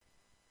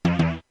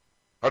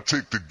I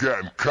take the gat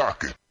and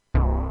cock it.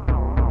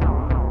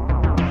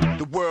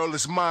 The world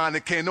is mine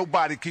and can't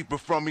nobody keep it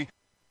from me.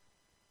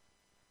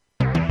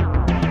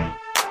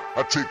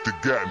 I take the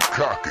gat and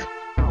cock it.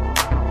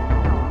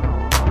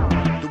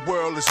 The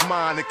world is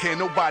mine and can't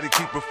nobody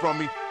keep it from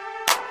me.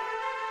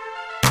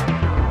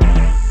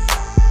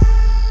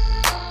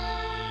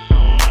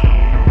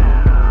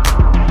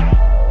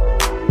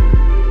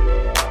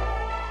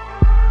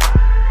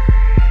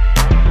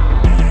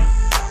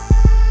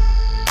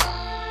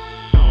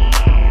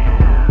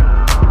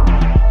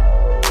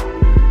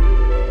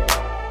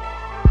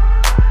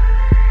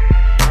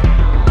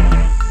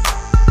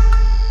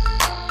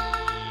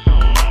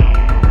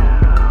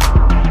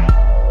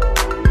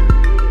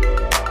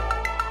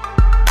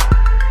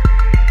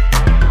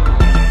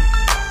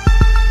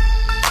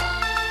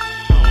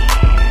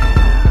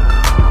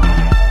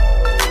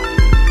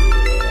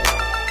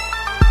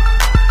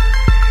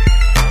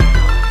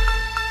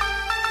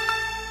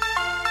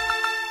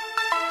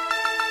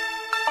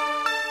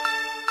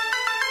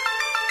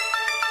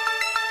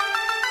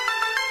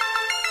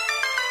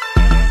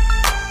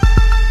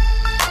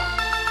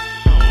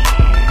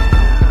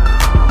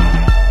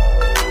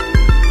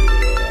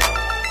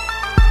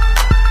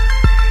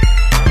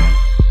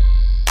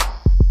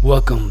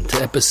 Welcome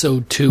to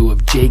episode 2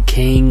 of J.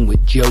 King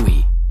with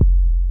Joey,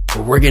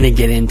 where we're going to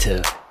get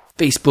into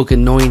Facebook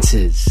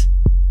annoyances.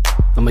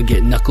 I'm going to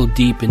get knuckle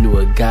deep into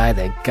a guy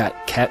that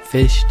got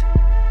catfished.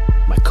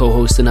 My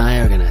co-host and I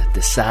are going to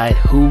decide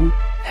who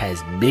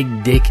has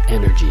big dick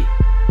energy.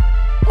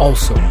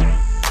 Also,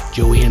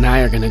 Joey and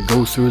I are going to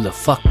go through the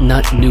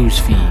fucknut news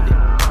feed.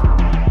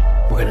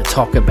 We're going to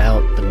talk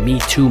about the Me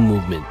Too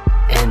movement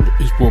and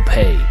equal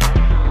pay.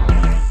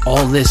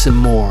 All this and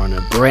more on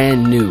a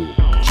brand new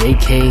J.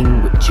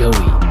 King with Joey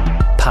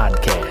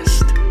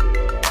podcast.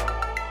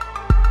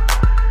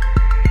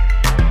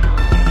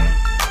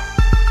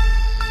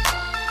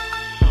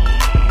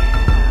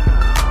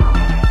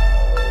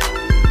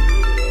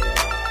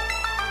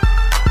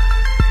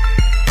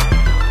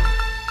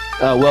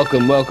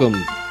 Welcome.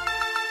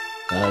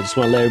 Just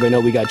want to let everybody know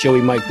we got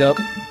Joey mic'd up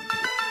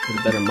with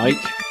a better mic.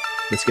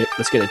 Let's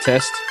get a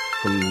test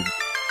from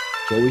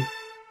Joey.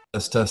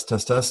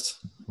 Test.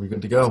 We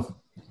good to go?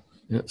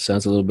 Yeah,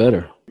 sounds a little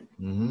better.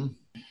 Mm-hmm.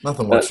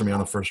 Nothing works for me on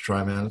the first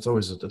try, man. It's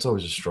always a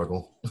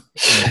struggle.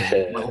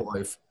 My whole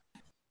life.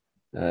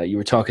 You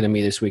were talking to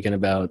me this weekend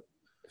about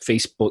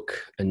Facebook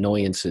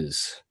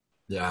annoyances.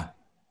 Yeah,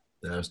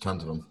 there's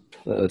tons of them.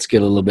 Let's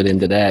get a little bit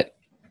into that.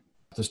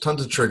 There's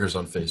tons of triggers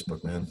on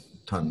Facebook, man.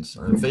 Tons.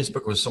 I mean,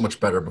 Facebook was so much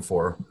better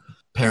before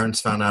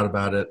parents found out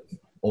about it.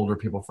 Older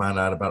people found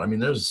out about it. I mean,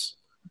 there's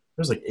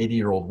like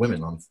 80-year-old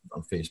women on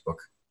Facebook.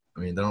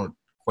 I mean, they don't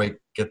quite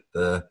get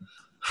the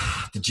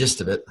gist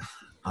of it.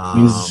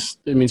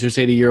 It means there's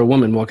 80-year-old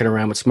women walking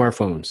around with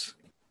smartphones.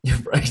 Yeah,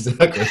 right,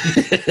 exactly.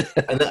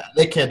 And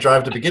they can't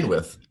drive to begin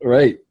with.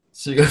 Right.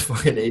 So you got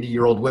fucking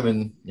 80-year-old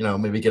women,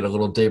 maybe get a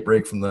little day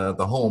break from the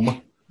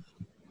home,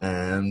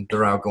 and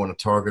they're out going to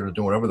Target or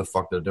doing whatever the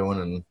fuck they're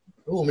doing, and,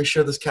 let me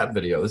share this cat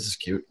video. This is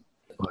cute.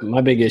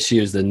 My big issue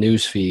is the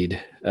news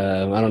feed. I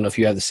don't know if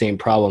you have the same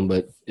problem,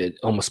 but it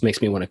almost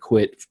makes me want to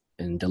quit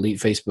and delete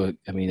Facebook.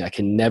 I mean, I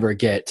can never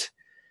get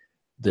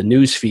the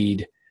news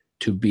feed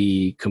to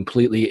be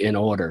completely in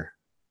order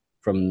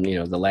from,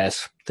 the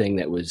last thing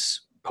that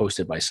was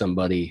posted by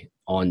somebody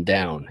on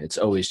down. It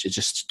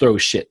just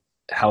throws shit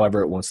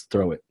however it wants to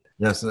throw it.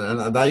 Yes,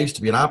 and that used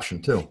to be an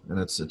option too, and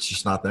it's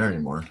just not there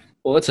anymore.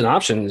 Well, it's an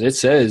option. It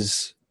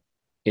says,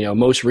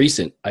 most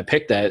recent. I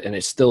picked that, and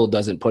it still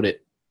doesn't put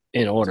it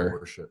in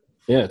order.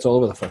 Yeah, it's all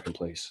over the fucking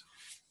place.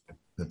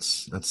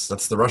 That's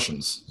the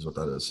Russians, is what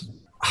that is.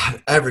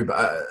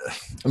 Everybody.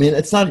 I mean,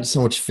 it's not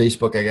so much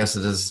Facebook, I guess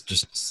it is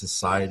just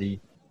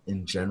society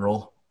in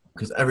general,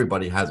 because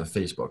everybody has a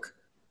Facebook.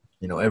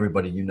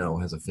 Everybody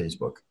has a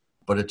Facebook.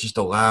 But it just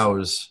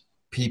allows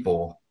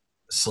people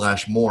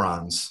 /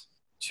 morons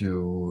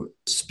to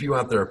spew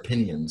out their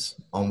opinions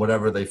on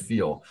whatever they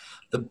feel.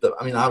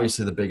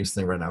 Obviously the biggest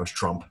thing right now is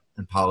Trump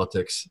and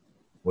politics,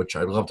 which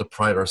I'd love to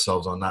pride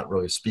ourselves on not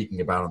really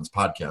speaking about on this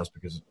podcast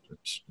because it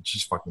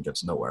just fucking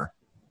gets nowhere.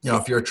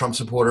 If you're a Trump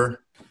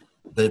supporter,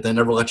 they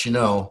never let you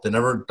know. They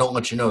never don't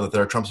let you know that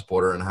they're a Trump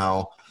supporter and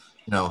how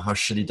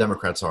shitty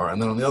Democrats are.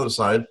 And then on the other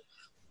side,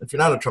 if you're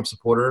not a Trump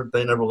supporter,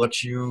 they never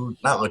let you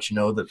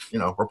know that,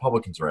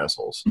 Republicans are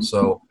assholes.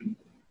 So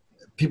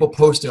people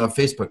posting on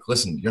Facebook,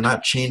 listen, you're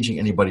not changing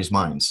anybody's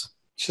minds.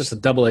 It's just a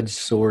double-edged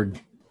sword.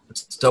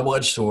 It's a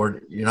double-edged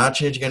sword. You're not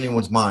changing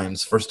anyone's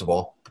minds, first of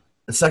all.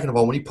 And second of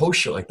all, when you post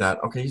shit like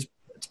that, okay,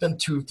 it's been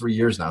 2-3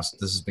 years now since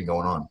this has been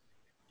going on.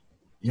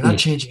 You're not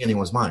changing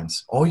anyone's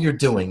minds. All you're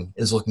doing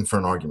is looking for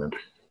an argument.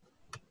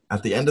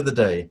 At the end of the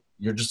day,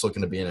 you're just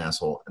looking to be an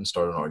asshole and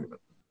start an argument.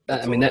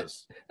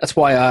 That's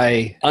why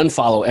I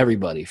unfollow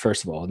everybody,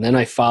 first of all. And then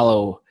I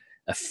follow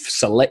a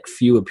select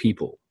few of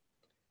people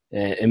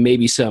and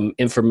maybe some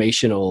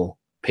informational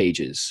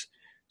pages.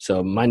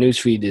 So my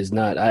newsfeed is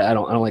not, I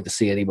don't like to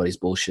see anybody's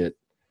bullshit.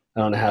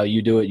 I don't know how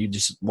you do it. You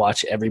just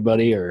watch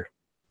everybody or?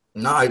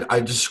 No, I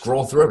just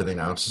scroll through everything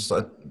now. It's just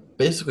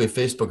basically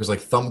Facebook is like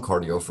thumb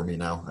cardio for me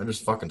now. I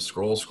just fucking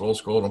scroll.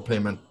 Don't pay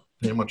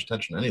much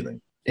attention to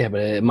anything. Yeah,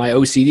 but my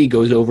OCD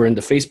goes over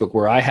into Facebook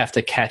where I have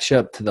to catch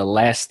up to the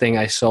last thing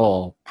I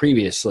saw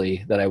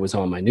previously that I was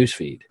on my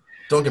newsfeed.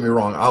 Don't get me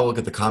wrong. I'll look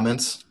at the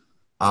comments.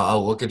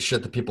 I'll look at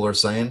shit that people are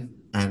saying,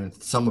 and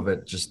some of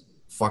it just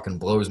fucking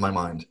blows my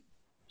mind.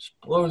 Just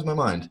blows my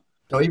mind.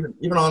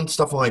 Even on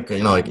stuff like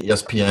like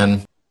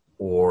ESPN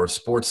or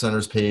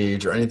SportsCenter's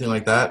page or anything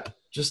like that.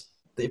 Just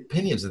the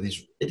opinions of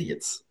these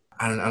idiots.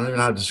 I don't even know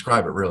how to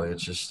describe it. Really,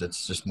 it's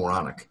just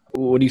moronic.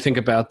 What do you think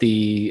about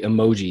the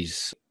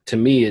emojis? To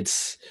me,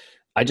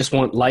 I just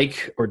want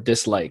like or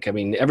dislike. I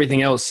mean,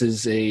 everything else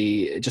is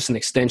just an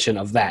extension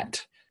of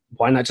that.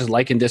 Why not just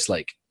like and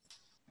dislike?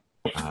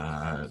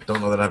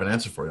 Don't know that I have an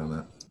answer for you on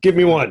that. Give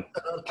me one.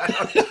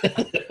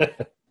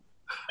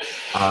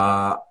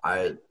 I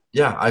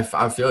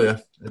feel you.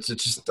 It's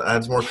just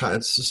adds more.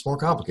 It's just more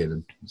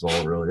complicated. That's all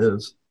it really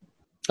is.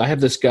 I have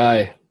this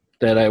guy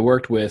that I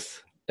worked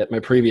with at my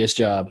previous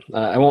job.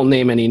 I won't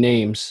name any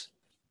names.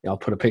 I'll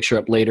put a picture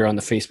up later on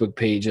the Facebook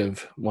page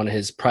of one of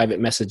his private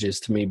messages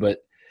to me. But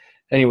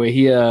anyway,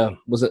 he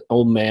was an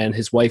old man.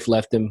 His wife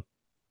left him,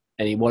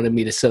 and he wanted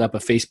me to set up a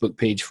Facebook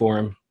page for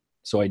him.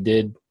 So I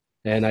did.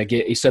 And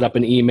he set up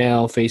an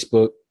email,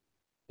 Facebook,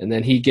 and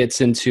then he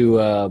gets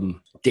into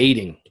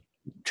dating,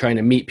 trying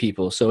to meet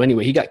people. So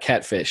anyway, he got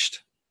catfished.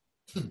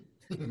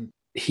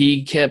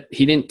 He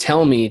didn't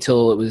tell me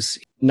till it was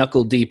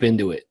knuckle deep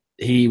into it.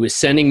 He was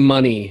sending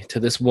money to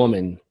this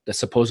woman that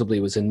supposedly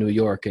was in New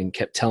York and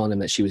kept telling him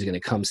that she was going to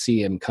come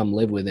see him, come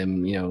live with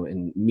him,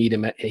 and meet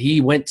him.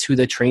 He went to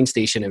the train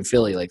station in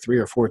Philly like 3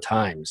 or 4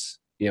 times,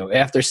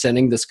 after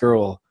sending this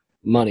girl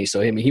money.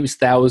 So he was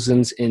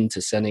thousands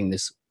into sending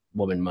this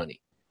woman money.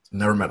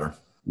 Never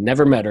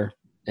met her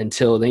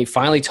until they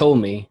finally told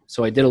me.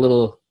 So I did a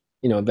little,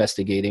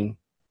 investigating.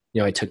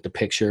 I took the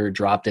picture,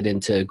 dropped it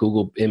into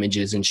Google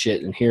Images and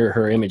shit. And here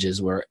her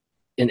images were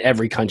in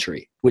every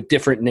country with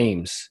different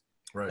names.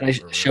 Right, I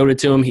showed it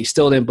to him. He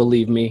still didn't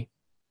believe me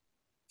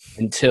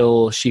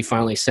until she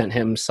finally sent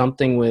him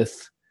something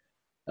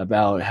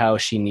about how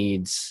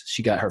she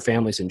got her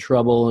family's in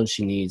trouble and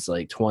she needs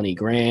like 20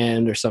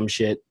 grand or some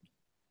shit.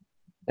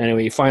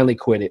 Anyway, he finally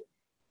quit it.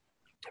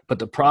 But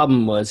the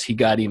problem was he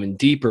got even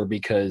deeper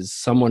because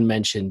someone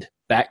mentioned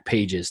back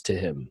pages to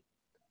him.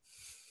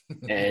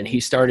 And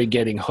he started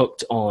getting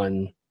hooked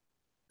on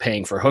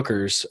paying for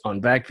hookers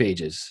on back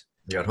pages.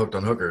 You got hooked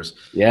on hookers.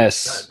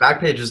 Yes.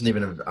 Backpage isn't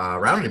even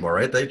around anymore,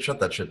 right? They shut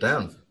that shit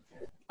down.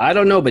 I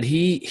don't know, but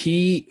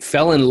he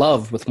fell in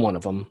love with one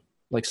of them,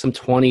 like some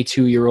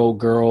 22-year-old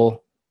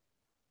girl.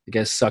 I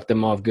guess sucked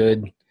him off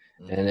good,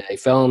 and they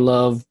fell in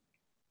love.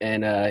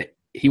 And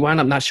he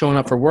wound up not showing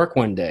up for work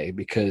one day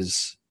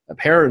because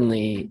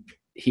apparently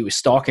he was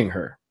stalking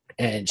her,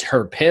 and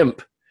her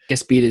pimp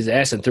just beat his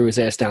ass and threw his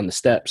ass down the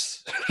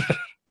steps.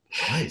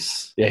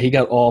 Nice. Yeah, he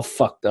got all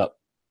fucked up.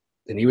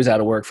 And he was out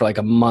of work for like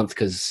a month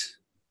because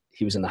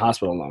he was in the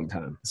hospital a long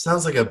time. It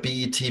sounds like a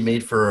BET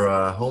made for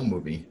a home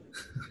movie.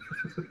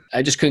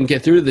 I just couldn't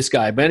get through to this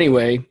guy. But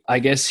anyway, I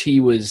guess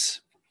he was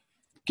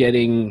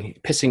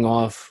pissing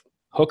off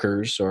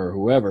hookers or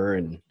whoever,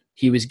 and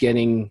he was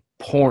getting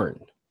porn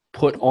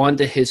put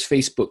onto his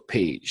Facebook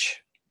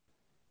page.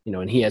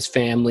 And he has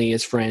family,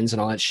 his friends,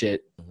 and all that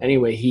shit.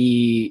 Anyway,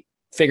 he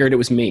figured it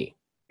was me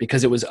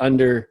because it was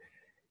under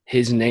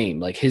his name.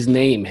 Like his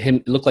name,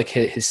 him looked like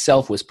his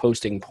self was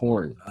posting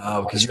porn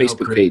on his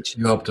Facebook page.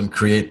 You helped him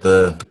create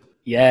the...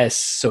 Yes.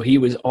 So he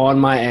was on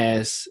my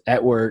ass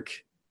at work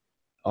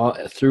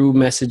through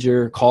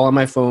Messenger, calling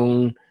my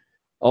phone,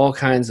 all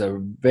kinds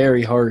of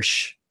very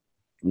harsh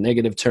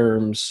negative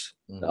terms.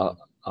 Mm-hmm.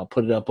 I'll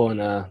put it up on,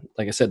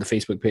 like I said, the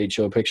Facebook page,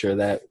 show a picture of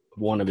that,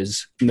 one of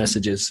his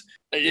messages.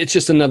 It's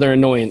just another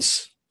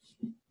annoyance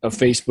of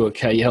Facebook,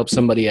 how you help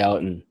somebody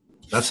out. And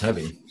that's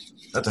heavy.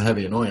 That's a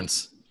heavy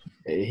annoyance.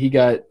 He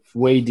got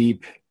way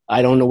deep.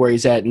 I don't know where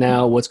he's at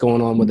now, what's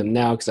going on with him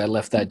now, because I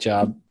left that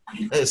job.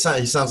 He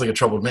sounds like a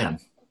troubled man.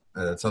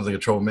 It sounds like a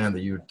troubled man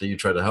that you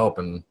try to help.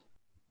 And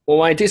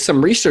well, I did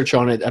some research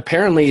on it.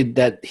 Apparently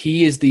that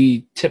he is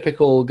the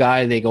typical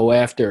guy they go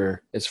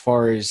after as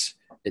far as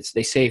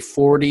they say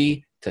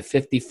 40 to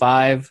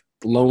 55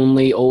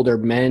 lonely older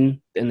men,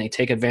 and they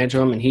take advantage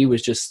of him. And he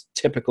was just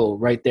typical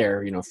right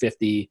there,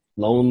 50,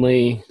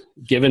 lonely,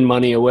 giving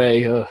money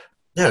away. Ugh.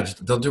 Yeah,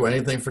 they'll do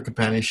anything for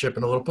companionship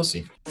and a little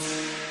pussy.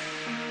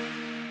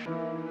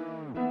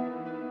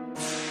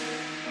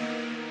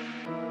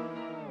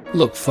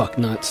 Look, fuck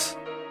nuts.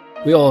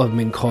 We all have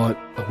been caught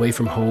away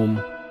from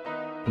home,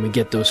 and we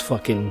get those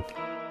fucking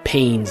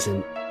pains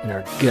in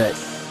our gut.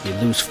 You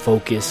lose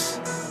focus.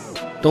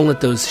 Don't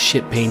let those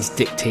shit pains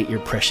dictate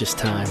your precious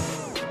time.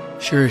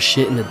 Sure as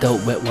shit, and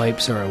adult wet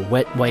wipes are a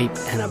wet wipe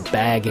and a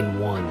bag in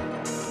one.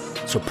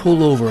 So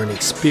pull over and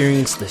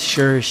experience the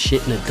sure as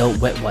shit and adult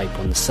wet wipe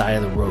on the side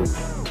of the road.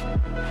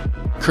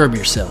 Curb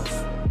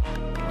yourself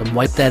and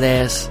wipe that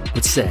ass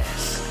with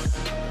sass.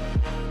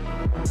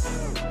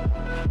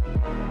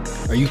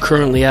 Are you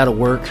currently out of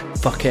work,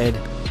 fuckhead?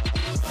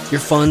 Your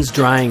funds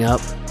drying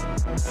up?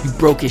 You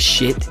broke as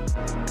shit?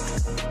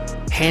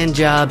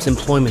 Handjobs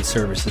Employment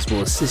Services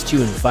will assist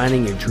you in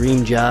finding your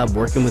dream job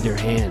working with your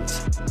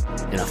hands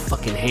in a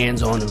fucking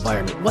hands-on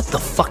environment. What the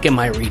fuck am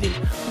I reading?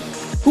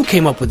 Who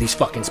came up with these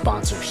fucking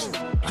sponsors?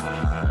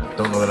 I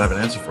don't know that I have an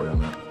answer for you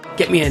on that.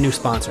 Get me a new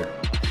sponsor.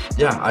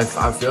 Yeah, I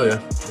feel you.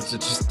 It's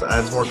just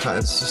adds more.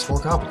 It's just more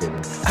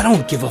complicated. I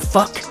don't give a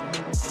fuck.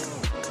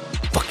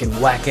 Fucking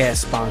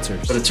whack-ass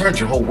sponsors. But it turns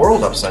your whole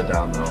world upside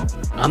down, though.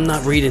 I'm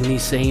not reading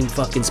these same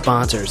fucking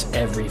sponsors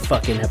every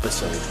fucking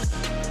episode.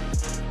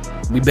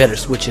 We better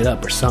switch it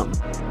up or something.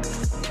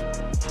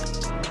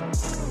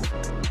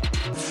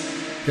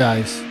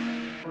 Guys,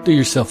 do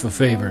yourself a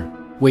favor.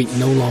 Wait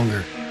no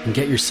longer and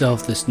get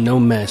yourself this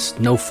no mess,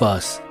 no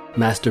fuss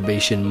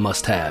masturbation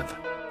must-have.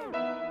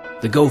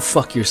 The Go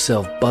Fuck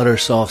Yourself Butter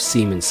Soft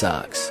Semen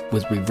Socks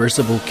with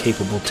reversible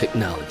capable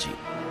technology.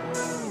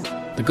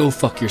 The Go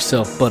Fuck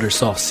Yourself Butter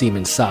Soft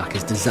Semen Sock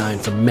is designed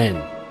for men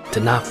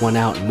to knock one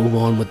out and move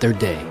on with their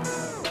day.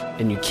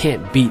 And you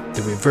can't beat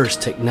the reverse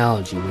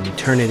technology when you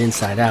turn it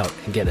inside out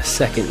and get a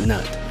second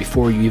nut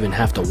before you even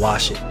have to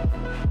wash it.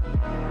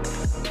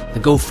 The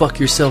Go Fuck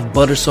Yourself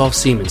Butter Soft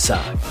Semen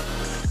Sock.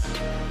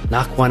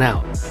 Knock one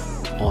out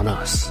on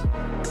us.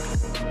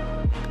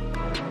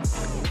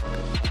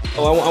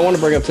 Oh, I want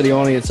to bring up to the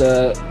audience.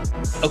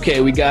 Okay,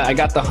 I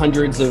got the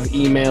hundreds of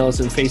emails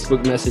and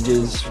Facebook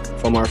messages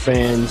from our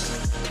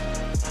fans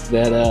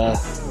that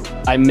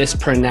I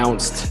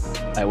mispronounced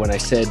when I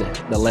said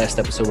the last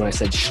episode when I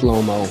said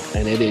Shlomo,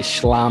 and it is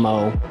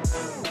Shlamo.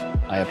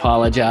 I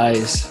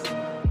apologize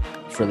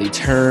for the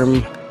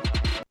term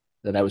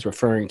that I was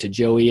referring to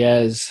Joey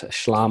as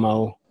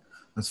Shlamo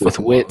with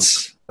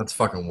wits. Wild. That's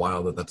fucking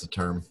wild that that's a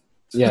term.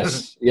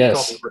 Yes,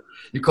 yes.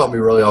 You caught me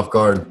really off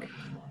guard.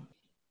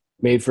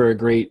 Made for a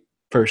great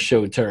first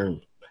show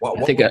term. What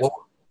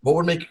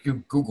would make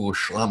you Google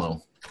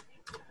Shlamo?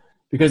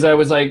 Because I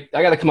was like,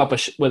 I got to come up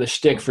with a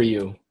shtick for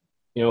you,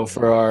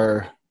 for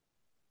our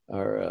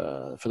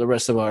for the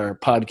rest of our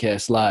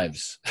podcast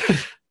lives.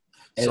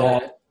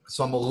 And,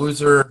 so I'm a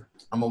loser.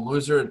 I'm a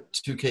loser at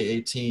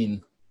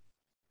 2K18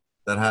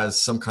 that has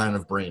some kind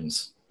of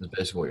brains. Is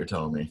basically what you're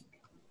telling me.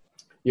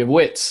 You have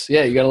wits.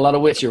 Yeah, you got a lot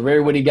of wits. You're a very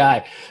witty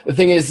guy. The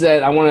thing is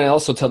that I want to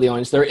also tell the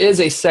audience there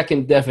is a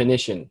second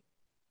definition,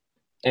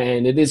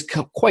 and it is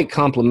quite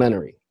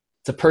complimentary.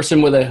 It's a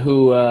person with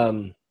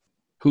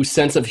whose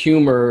sense of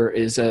humor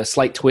is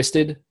slight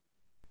twisted,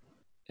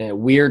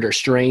 weird or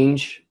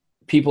strange.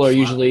 People are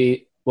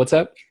usually what's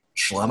that?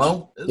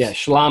 Shlamo? Yeah,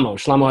 Shlamo.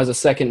 Shlamo has a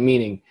second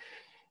meaning,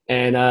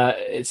 and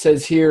it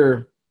says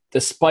here,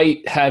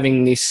 despite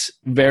having this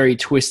very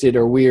twisted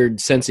or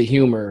weird sense of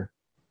humor,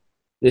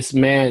 this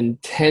man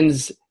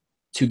tends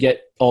to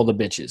get all the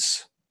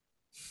bitches.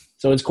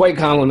 So it's quite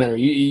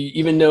complimentary.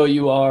 Even though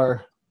you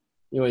are,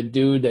 a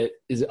dude that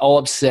is all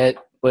upset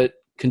but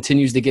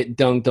continues to get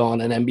dunked on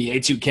in NBA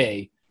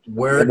 2K.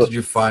 Where did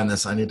you find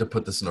this? I need to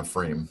put this in a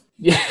frame.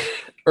 Yeah,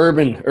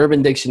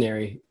 Urban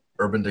Dictionary.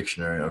 Urban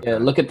Dictionary. Okay. Yeah,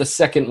 look at the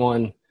second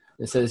one.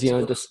 It says,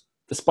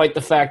 despite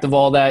the fact of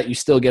all that, you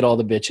still get all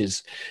the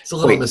bitches. It's a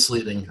little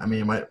misleading. I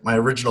mean, my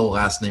original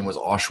last name was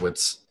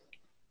Auschwitz,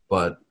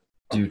 but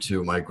due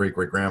to my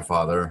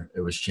great-great-grandfather,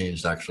 it was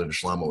changed actually to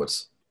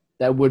Schlamowitz.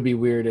 That would be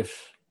weird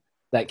if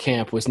that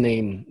camp was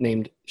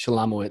named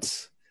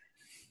Schlamowitz.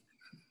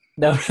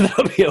 That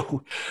would be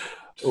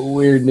a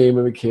weird name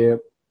of a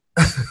camp.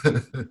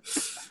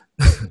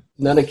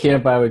 Not a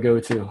camp I would go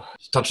to.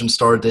 Touching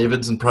Star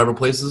Davids in private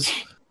places?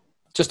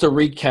 Just a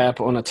recap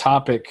on a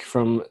topic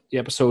from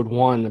episode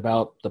 1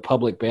 about the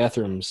public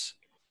bathrooms.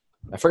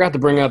 I forgot to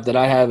bring up that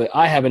I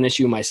have an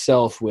issue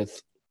myself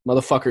with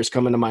motherfuckers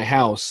coming to my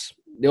house.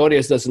 The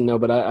audience doesn't know,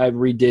 but I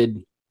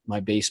redid my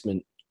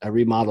basement. I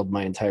remodeled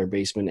my entire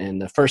basement, and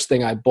the first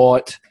thing I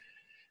bought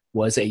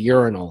was a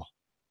urinal.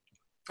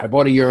 I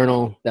bought a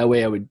urinal. That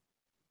way I would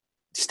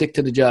stick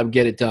to the job,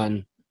 get it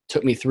done.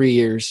 Took me 3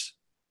 years,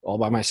 all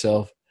by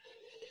myself.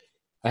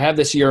 I have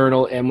this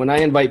urinal, and when I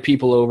invite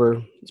people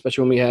over,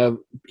 especially when we have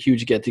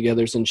huge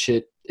get-togethers and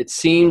shit, it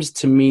seems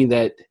to me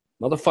that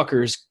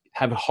motherfuckers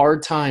have a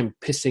hard time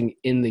pissing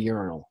in the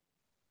urinal.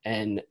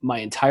 And my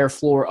entire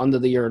floor under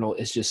the urinal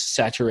is just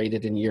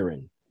saturated in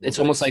urine. It's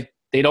almost like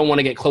they don't want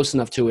to get close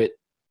enough to it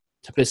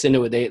to piss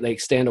into it. They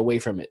stand away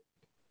from it.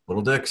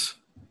 Little dicks.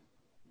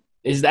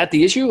 Is that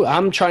the issue?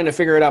 I'm trying to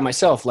figure it out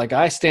myself. Like,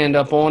 I stand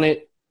up on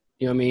it,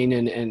 you know what I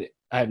mean, and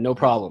I have no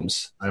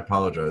problems. I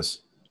apologize.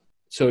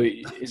 So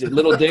is it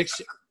little dicks,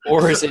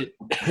 or is it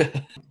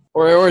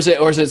or is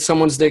it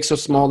someone's dick so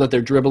small that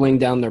they're dribbling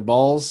down their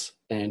balls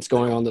and it's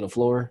going onto the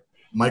floor?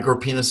 Micro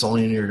penis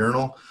only in your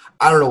urinal?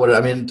 I don't know what I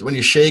mean. When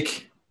you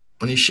shake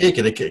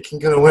it, it can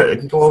go away. It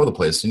can go all over the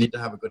place. You need to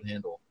have a good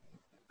handle.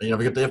 You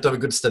have to have a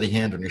good steady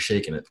hand when you're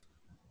shaking it.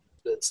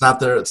 It's not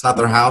their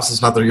house.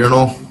 It's not their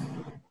urinal.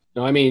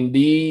 No, I mean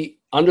the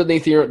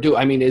underneath the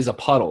urinal. Is a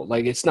puddle.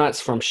 Like, it's not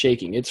from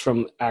shaking. It's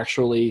from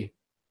actually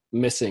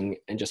missing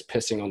and just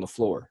pissing on the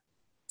floor.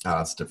 Oh,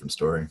 that's a different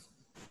story.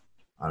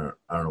 I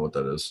don't know what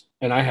that is.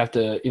 And I have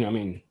to,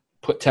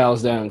 put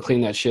towels down and clean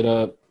that shit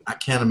up. I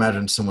can't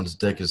imagine someone's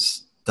dick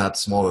is that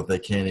small that they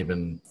can't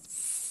even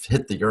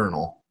hit the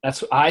urinal.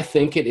 I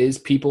think it is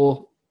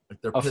people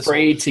Like they're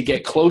afraid to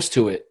get close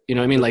to it. You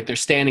know what I mean? Like they're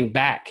standing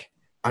back.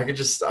 I'm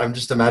just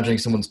imagining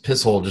someone's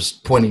piss hole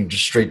just pointing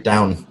just straight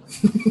down.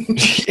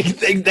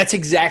 That's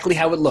exactly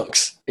how it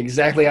looks.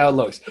 Exactly how it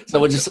looks.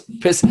 Someone just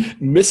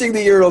missing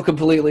the urinal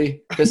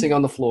completely, pissing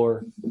on the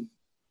floor.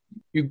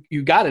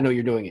 You got to know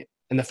you're doing it.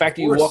 And the fact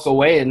that you walk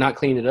away and not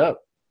clean it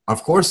up.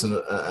 Of course,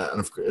 and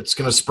it's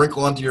going to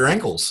sprinkle onto your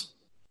ankles.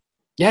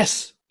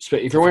 Yes.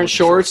 If you're wearing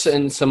shorts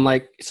and some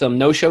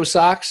no-show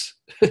socks.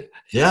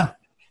 Yeah.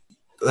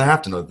 They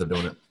have to know that they're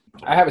doing it.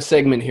 I have a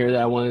segment here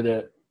that I wanted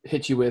to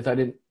hit you with. I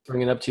didn't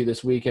bring it up to you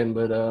this weekend,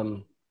 but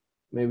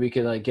maybe we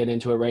could get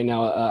into it right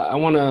now.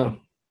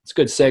 It's a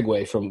good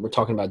segue from we're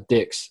talking about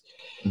dicks.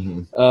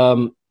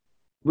 Mm-hmm.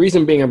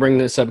 Reason being I bring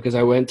this up because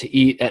I went to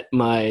eat at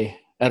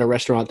a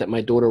restaurant that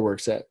my daughter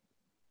works at.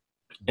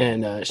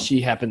 And she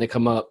happened to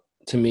come up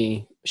to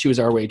me. She was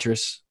our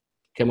waitress.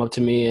 Came up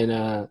to me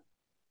and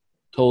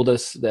told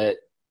us that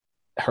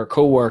her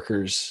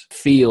coworkers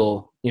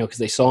feel, because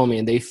they saw me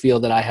and they feel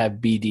that I have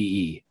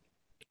BDE.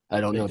 I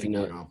don't know if you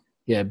know.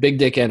 Yeah, big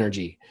dick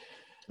energy.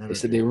 They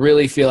said they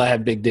really feel I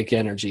have big dick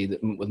energy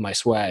with my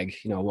swag,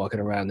 walking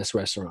around this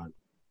restaurant.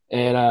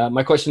 And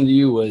my question to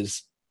you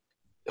was,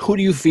 who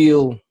do you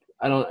feel,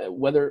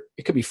 whether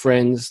it could be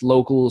friends,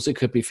 locals, it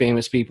could be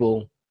famous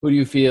people, who do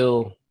you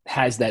feel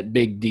has that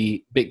big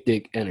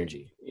dick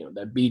energy,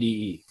 that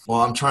BDE? Well,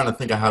 I'm trying to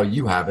think of how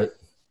you have it.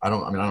 I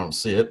don't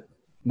see it.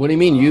 What do you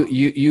mean?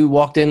 You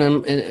walked in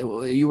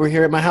and you were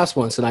here at my house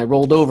once and I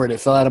rolled over and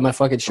it fell out of my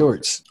fucking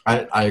shorts.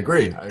 I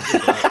agree.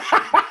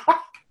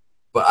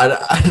 But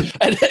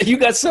and you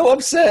got so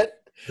upset.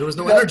 There was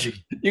no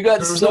energy. There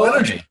was no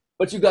energy.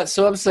 But you got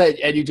so upset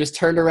and you just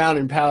turned around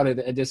and pouted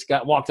and just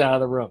walked out of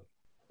the room.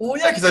 Well,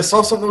 yeah, because I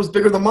saw something that was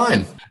bigger than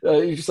mine.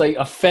 You're just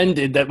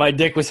offended that my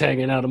dick was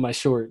hanging out of my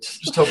shorts.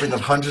 Just hoping that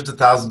hundreds of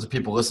thousands of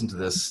people listen to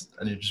this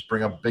and you just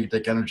bring up big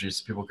dick energy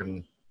so people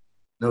can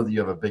know that you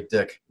have a big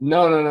dick.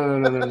 No.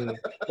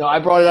 No, I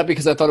brought it up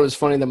because I thought it was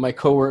funny that my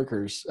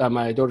coworkers,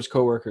 my daughter's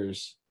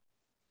coworkers,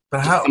 but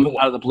how come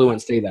out of the blue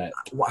and say that.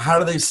 How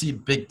do they see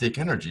big dick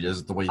energy? Is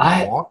it the way you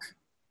walk?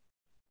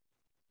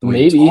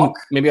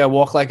 Maybe I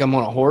walk like I'm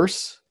on a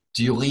horse.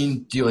 Do you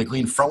lean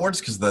frontwards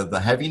because the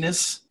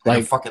heaviness, like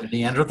a fucking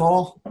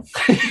Neanderthal? All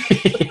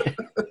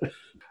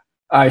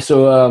right,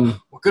 so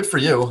well, good for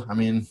you. I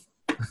mean,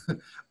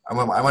 I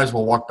might as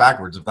well walk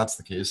backwards if that's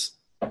the case.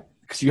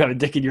 Because you got a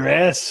dick in your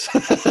ass.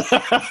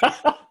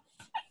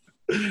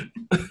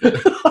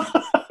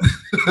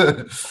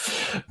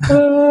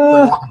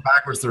 Walking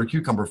backwards through a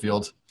cucumber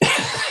field.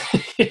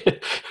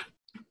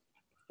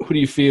 Who do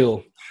you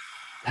feel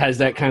has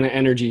that kind of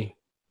energy?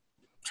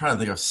 I'm trying to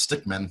think of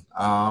stickmen.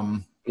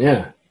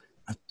 Yeah.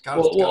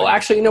 Well,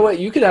 actually, you know what?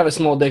 You could have a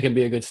small dick and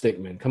be a good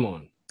stickman. Come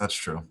on. That's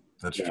true.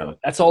 That's true.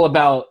 That's all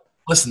about.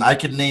 Listen, I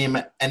could name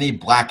any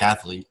black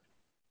athlete.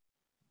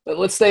 But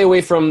let's stay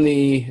away from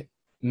the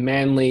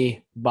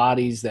manly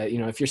bodies that,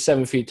 if you're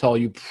 7 feet tall,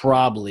 you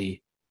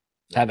probably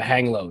have a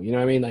hang low. You know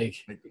what I mean? Like,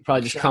 it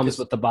probably just comes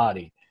with the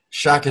body.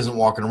 Shaq isn't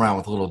walking around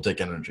with a little dick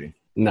energy.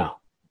 No.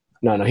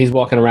 He's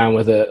walking around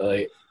with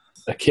a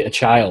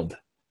child.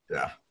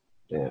 Yeah.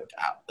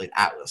 Like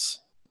Atlas.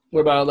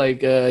 What about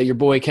your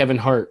boy Kevin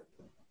Hart?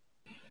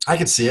 I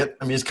could see it.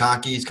 I mean, he's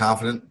cocky. He's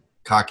confident.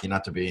 Cocky,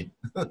 not to be.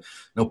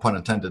 No pun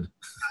intended.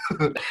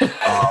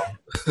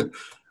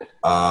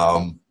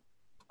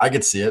 I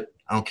could see it.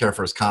 I don't care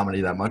for his comedy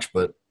that much,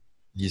 but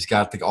he's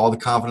got all the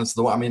confidence of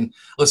the world. I mean,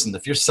 listen,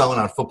 if you're selling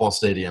out football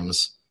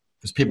stadiums,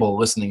 because people are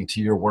listening to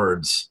your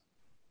words,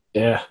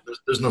 yeah,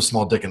 there's no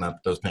small dick in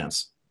those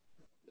pants.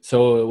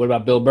 So what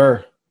about Bill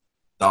Burr?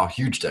 Oh,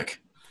 huge dick.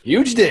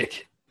 Huge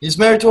dick. He's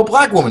married to a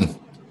black woman.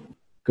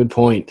 Good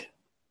point.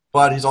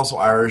 But he's also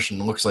Irish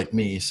and looks like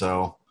me,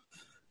 so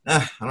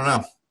I don't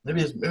know. Maybe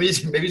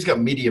he's got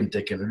medium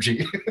dick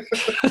energy.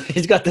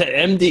 He's got the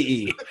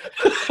MDE.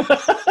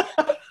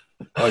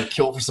 I'd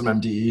kill for some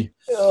MDE.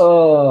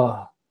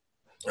 Oh.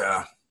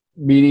 Yeah.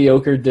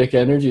 Mediocre dick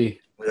energy.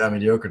 Yeah,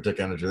 mediocre dick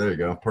energy. There you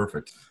go.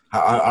 Perfect.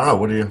 I don't know.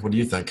 What do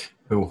you think?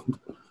 Who?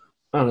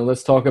 I don't know.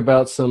 Let's talk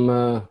about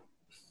some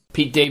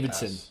Pete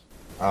Davidson. Yes.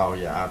 Oh,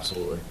 yeah,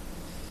 absolutely.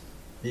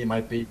 He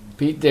might be.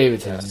 Pete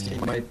Davidson. Yes, he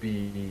might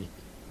be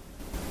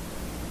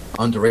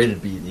underrated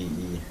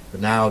BDE.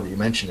 But now that you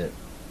mention it,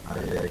 I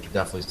could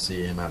definitely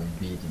see him having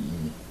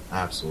BDE.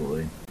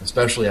 Absolutely.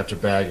 Especially after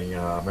bagging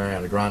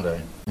Mariana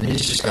Grande. And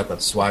he's just got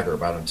that swagger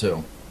about him,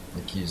 too.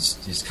 Like,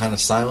 he's kind of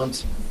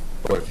silent,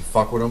 but if you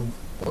fuck with him,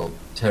 he'll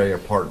tear you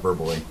apart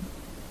verbally.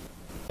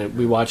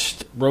 We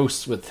watched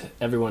roasts with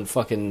everyone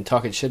fucking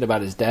talking shit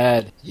about his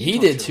dad. He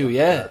did, too,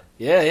 yeah.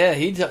 Yeah,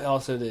 he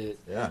also did.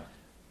 Yeah.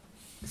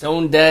 His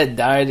own dad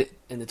died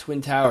in the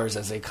Twin Towers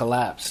as they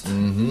collapsed.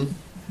 Mm-hmm.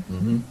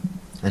 Mm-hmm.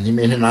 And he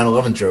made a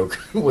 9/11 joke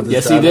with his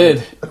Yes, dad. he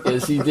did.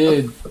 Yes, he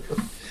did.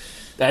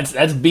 That's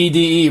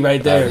BDE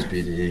right there. That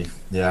is BDE,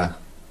 yeah.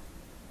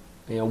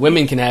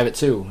 Women can have it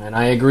too, and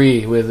I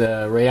agree with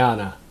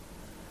Rihanna.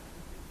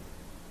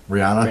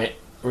 Rihanna?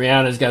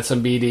 Rihanna's got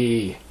some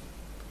BDE.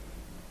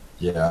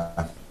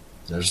 Yeah.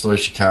 Just the way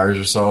she carries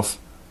herself.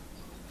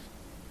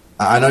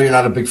 I know you're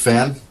not a big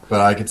fan,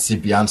 but I could see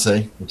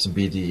Beyonce with some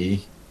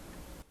BDE.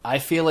 I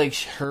feel like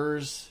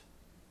hers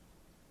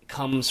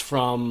comes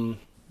from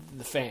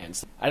the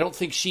fans. I don't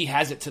think she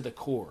has it to the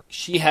core.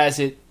 She has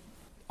it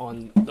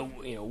on the,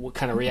 what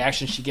kind of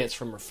reaction she gets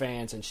from her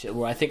fans and shit.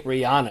 Where I think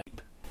Rihanna.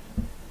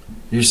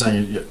 You're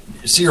saying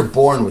you're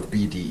born with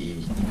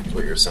BDE. Is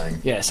what you're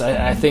saying? Yes,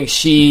 I think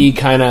she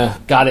kind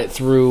of got it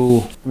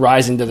through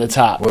rising to the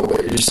top.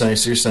 What you're saying?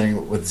 So you're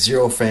saying with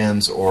 0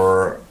 fans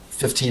or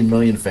 15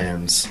 million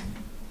fans,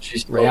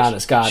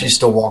 Rihanna's got it. She's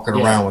still walking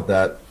around with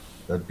that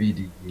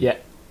BDE. Yeah,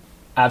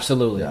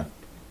 absolutely. Yeah.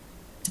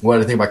 What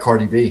do you think about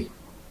Cardi B?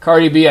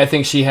 Cardi B, I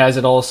think she has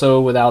it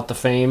also without the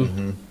fame.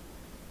 Mm-hmm.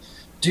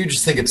 Do you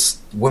just think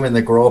it's women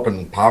that grow up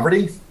in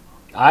poverty?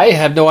 I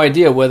have no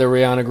idea whether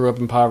Rihanna grew up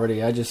in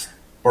poverty.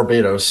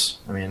 Barbados.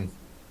 I mean,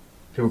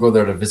 people go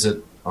there to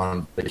visit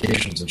on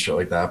vacations and shit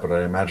like that, but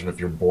I imagine if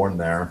you're born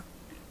there.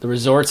 The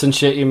resorts and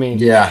shit, you mean?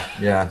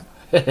 Yeah.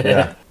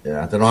 They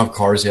don't have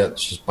cars yet.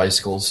 It's just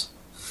bicycles.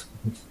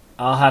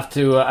 I'll have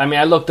to...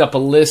 I looked up a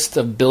list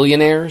of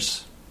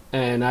billionaires,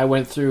 and I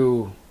went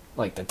through,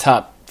 like, the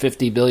top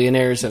 50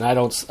 billionaires, and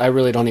I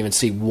really don't even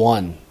see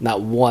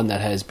not one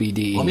that has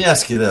BDE. Let me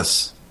ask you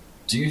this.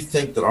 Do you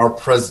think that our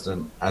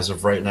president, as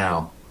of right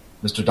now,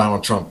 Mr.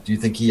 Donald Trump, do you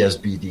think he has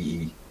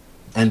BDE?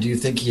 And do you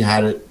think he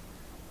had it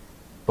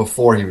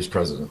before he was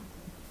president?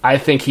 I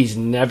think he's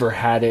never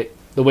had it.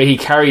 The way he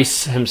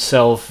carries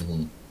himself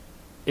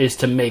is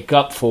to make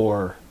up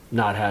for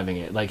not having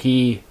it.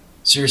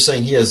 So you're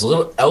saying he has a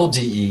little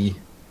LDE.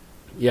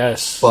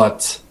 Yes.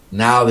 But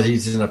now that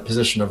he's in a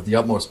position of the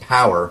utmost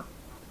power,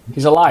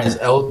 he's a liar. His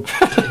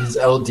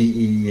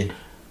LDE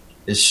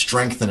is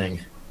strengthening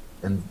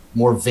and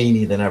more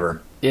veiny than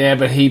ever. Yeah,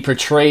 but he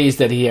portrays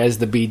that he has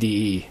the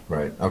BDE.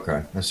 Right.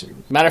 Okay. I see.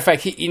 Matter of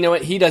fact, you know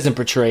what? He doesn't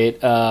portray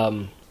it.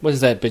 What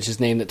is that bitch's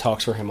name that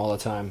talks for him all the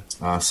time?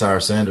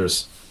 Sarah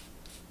Sanders.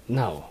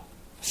 No.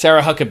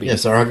 Sarah Huckabee. Yeah,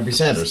 Sarah Huckabee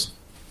Sanders.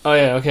 Oh,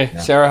 yeah, okay.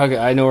 Yeah. Sarah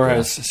Huckabee. I know her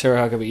as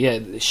Sarah Huckabee. Yeah,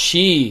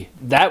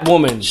 that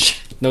woman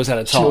knows how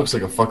to talk. She looks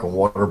like a fucking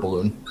water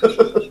balloon.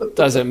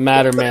 Doesn't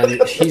matter, man.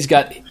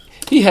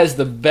 He has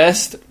the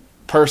best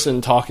person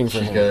talking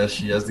for him.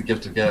 She has the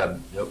gift of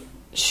gab. Yep.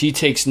 She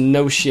takes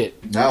no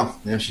shit. No,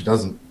 yeah, she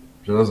doesn't.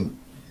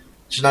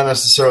 She's not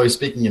necessarily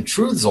speaking in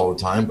truths all the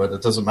time, but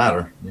it doesn't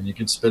matter. I mean, you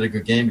can spit a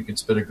good game. You can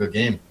spit a good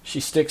game. She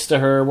sticks to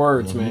her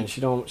words, man. She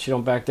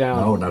don't back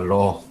down. No, not at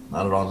all.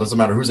 Not at all. It doesn't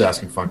matter who's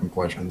asking fucking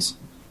questions.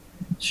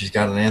 She's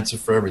got an answer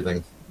for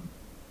everything,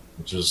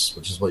 which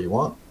is what you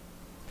want.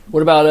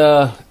 What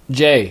about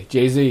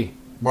Jay-Z?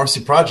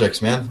 Marcy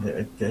Projects,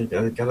 man.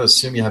 I gotta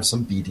assume you have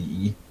some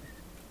BDE.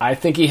 I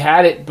think he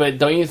had it, but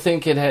don't you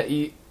think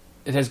it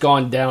has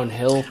gone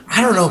downhill?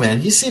 I don't know, man.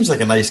 He seems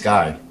like a nice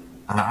guy.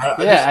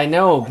 I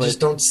know, but I just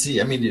don't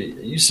see. I mean,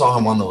 you saw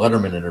him on the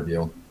Letterman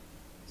interview.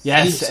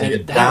 Yes, he's like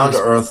a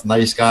down-to-earth,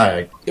 nice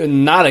guy.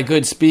 Not a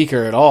good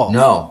speaker at all.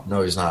 No,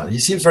 he's not. He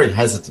seems very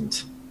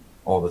hesitant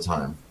all the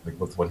time, like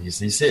with what he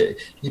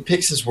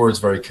picks his words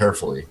very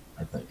carefully,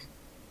 I think,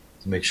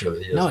 to make sure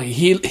that he is. No,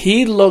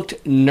 he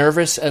looked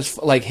nervous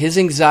like his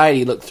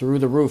anxiety looked through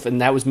the roof,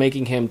 and that was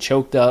making him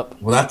choked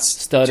up. Well, that's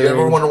stuttering. Do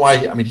you ever wonder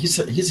why? I mean, he's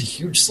a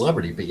huge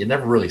celebrity, but you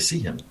never really see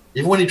him.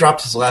 Even when he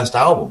dropped his last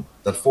album,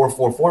 that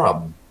 444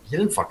 album, he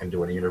didn't fucking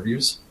do any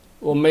interviews.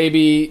 Well,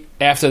 maybe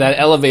after that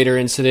elevator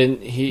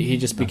incident, he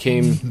just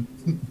became,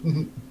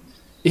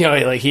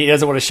 like he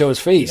doesn't want to show his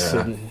face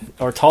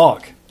or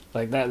talk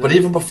like that. But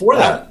even before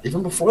that,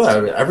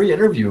 every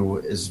interview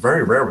is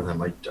very rare with him.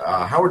 Like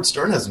Howard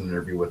Stern has an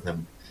interview with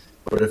him,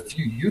 but if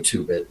you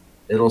YouTube it,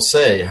 it'll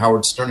say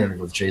Howard Stern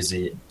interview with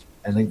Jay-Z,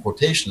 and in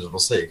quotations it'll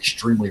say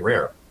extremely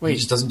rare. He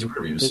just doesn't do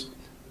interviews.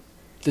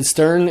 Did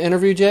Stern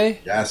interview Jay?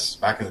 Yes,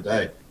 back in the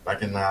day. Back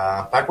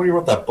when he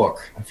wrote that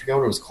book. I forget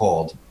what it was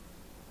called.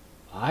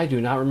 I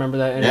do not remember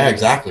that interview. Yeah,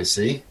 exactly.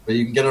 See? But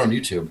you can get it on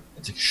YouTube.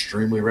 It's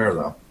extremely rare,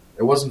 though.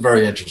 It wasn't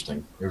very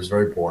interesting. It was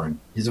very boring.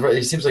 He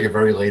seems like a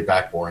very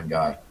laid-back, boring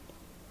guy.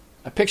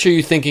 I picture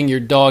you thinking your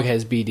dog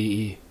has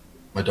BDE.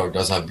 My dog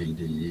does have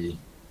BDE.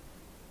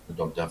 The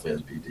dog definitely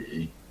has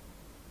BDE.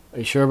 Are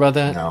you sure about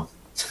that? No.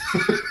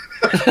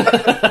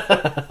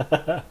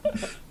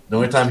 The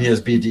only time he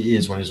has BDE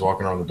is when he's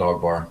walking around the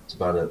dog bar. That's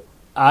about it.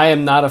 I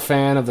am not a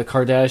fan of the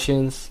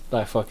Kardashians.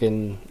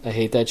 I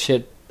hate that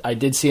shit. I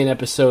did see an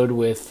episode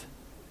with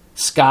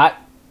Scott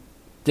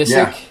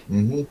Disick,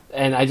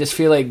 and I just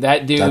feel like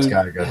that dude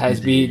has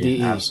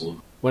BDE.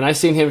 Absolutely. When I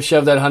seen him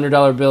shove that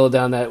 $100 bill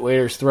down that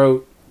waiter's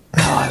throat,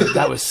 God,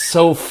 that was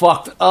so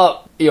fucked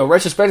up.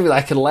 Retrospectively,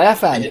 I could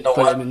laugh at it, but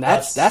I mean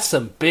that's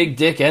some big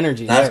dick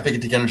energy. That's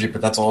big dick energy,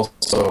 but that's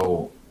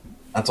also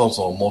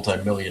a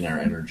multi-millionaire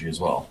energy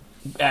as well.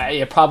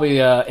 Yeah, probably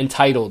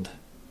entitled.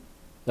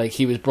 Like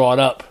he was brought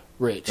up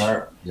rich.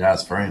 Yeah,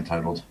 it's very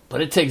entitled. But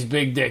it takes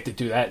big dick to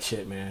do that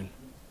shit, man.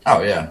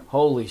 Oh, yeah.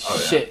 Holy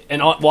shit. Yeah.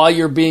 And while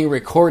you're being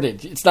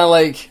recorded, it's not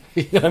like,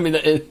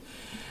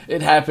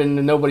 it happened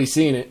and nobody's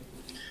seen it.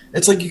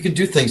 It's like you can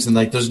do things and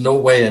like there's no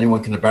way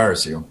anyone can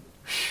embarrass you.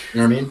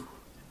 You know what I mean?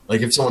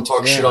 Like if someone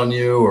talks shit on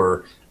you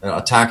or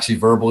attacks you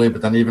verbally,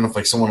 but then even if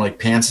like someone like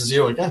pantses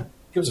you, like, yeah,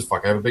 who gives a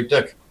fuck? I have a big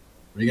dick.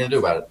 What are you gonna do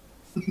about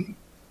it?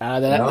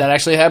 That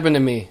actually happened to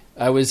me.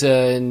 I was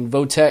in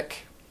Votech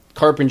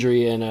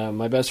carpentry, and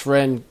my best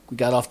friend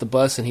got off the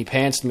bus and he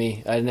pantsed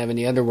me. I didn't have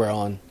any underwear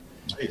on.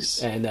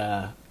 Nice. And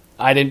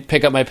I didn't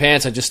pick up my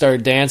pants. I just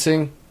started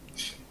dancing.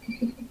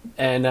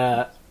 And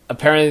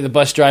apparently the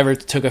bus driver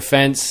took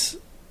offense,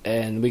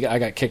 and I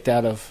got kicked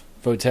out of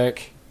Votech.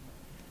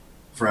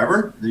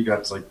 Forever? You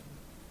got like...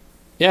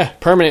 Yeah,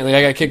 permanently.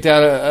 I got kicked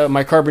out of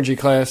my carpentry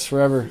class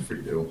forever. Good for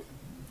you.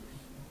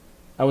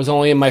 I was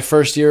only in my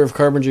first year of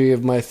carpentry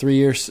of my 3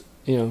 years,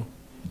 you know.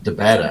 The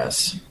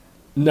badass.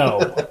 No.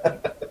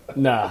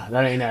 Nah,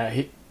 that ain't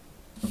that.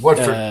 What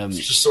for?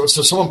 So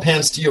someone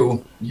pantsed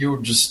you,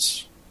 you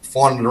just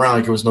flaunted around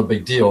like it was no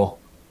big deal.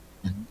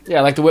 Yeah,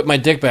 I like to whip my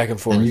dick back and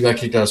forth. And you got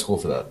kicked out of school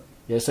for that.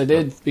 Yes, I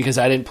did, because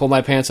I didn't pull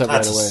my pants up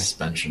That's right away. That's a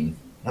suspension.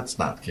 That's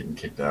not getting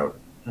kicked out.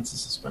 That's a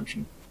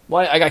suspension.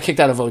 Well, I got kicked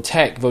out of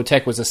Votech.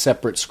 Votech was a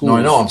separate school. No,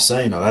 I know. I'm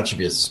saying, no, that should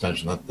be a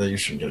suspension. That you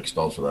shouldn't get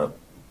expelled for that.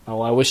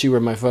 Oh, I wish you were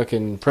my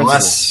fucking principal.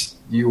 Unless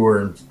you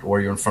were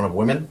in front of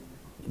women.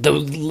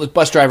 The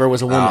bus driver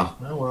was a woman.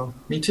 Oh well,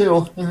 me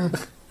too.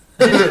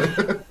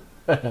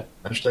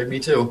 Hashtag me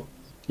too.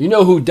 You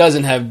know who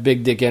doesn't have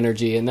big dick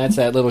energy, and that's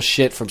that little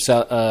shit from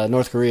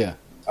North Korea.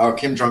 Oh,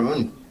 Kim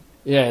Jong-un.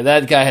 Yeah,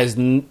 that guy has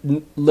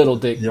little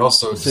dick. He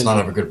also does not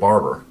have a good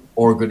barber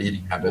or good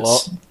eating habits.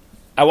 Well,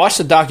 I watched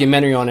a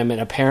documentary on him, and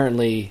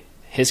apparently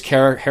his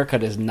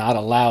haircut is not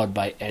allowed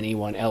by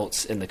anyone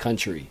else in the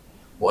country.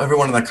 Well,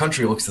 everyone in that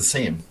country looks the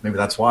same. Maybe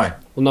that's why.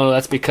 Well, no,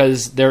 that's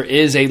because there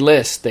is a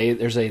list.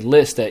 There's a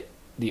list that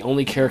the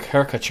only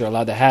haircuts you're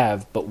allowed to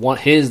have, but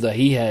his that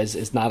he has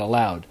is not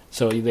allowed.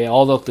 So they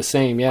all look the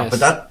same, yes. But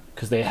that...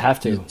 Because they have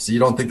to. So you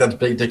don't think that's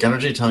big dick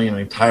energy, telling an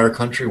entire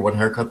country what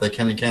haircut they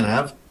can and can't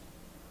have?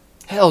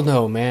 Hell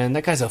no, man.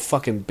 That guy's a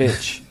fucking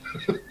bitch.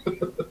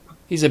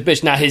 He's a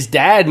bitch. Now, his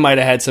dad might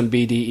have had some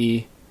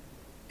BDE.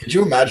 Could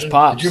you imagine?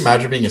 Pops. Could you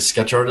imagine being a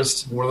sketch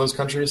artist in one of those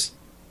countries?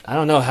 I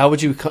don't know. How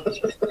would you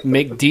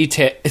make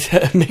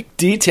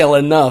detail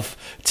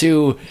enough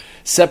to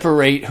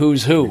separate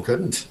who's who? You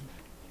couldn't.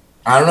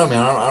 I don't know,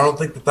 man. I don't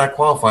think that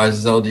qualifies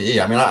as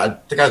LDE. I mean,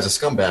 the guy's a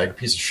scumbag, a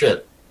piece of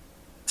shit.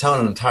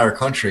 Telling an entire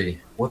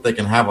country what they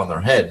can have on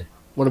their head.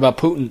 What about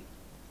Putin?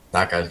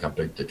 That guy's got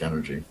big dick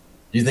energy.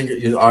 Do you think?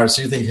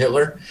 So you think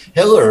Hitler?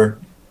 Hitler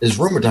is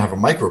rumored to have a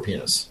micro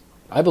penis.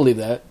 I believe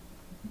that.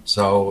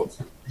 So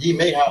he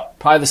may have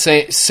probably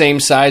the same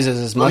size as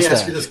his mustache. Let me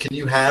ask you this: can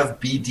you have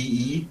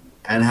BDE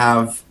and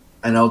have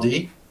an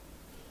LD?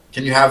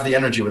 Can you have the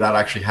energy without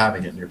actually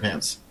having it in your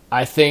pants?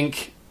 I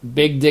think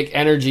big dick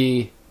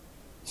energy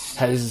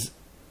has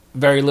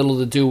very little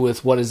to do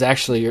with what you're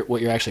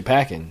actually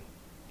packing.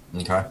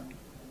 Okay,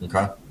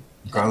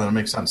 that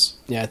makes sense.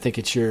 Yeah, I think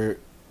it's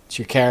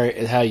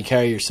how you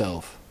carry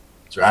yourself.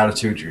 It's your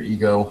attitude, your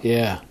ego.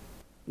 Yeah.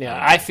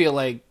 I feel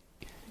like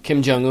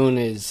Kim Jong-un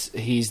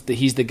he's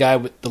the guy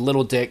with the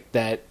little dick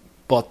that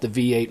bought the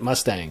V8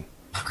 Mustang.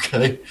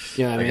 Okay,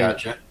 you know what I mean?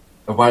 Gotcha.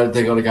 Why did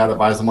they go to the guy that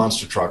buys the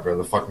monster truck or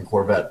the fucking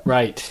Corvette?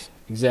 Right.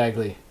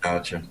 Exactly.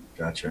 Gotcha.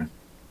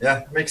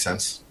 Yeah, makes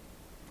sense.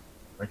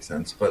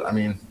 But I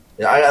mean,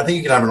 yeah, I think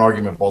you can have an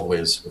argument both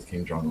ways with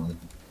Kim Jong-un.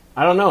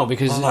 I don't know,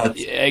 because,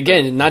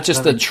 again, not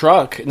just the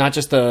truck, not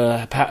just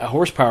the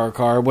horsepower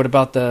car, what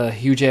about the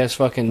huge-ass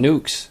fucking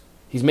nukes?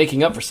 He's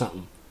making up for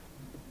something.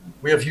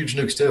 We have huge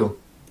nukes, too.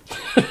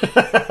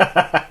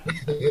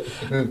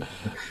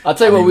 I'll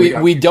tell you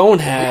what we don't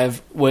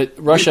have, what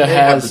Russia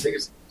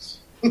has.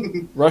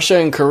 Russia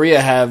and Korea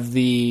have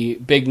the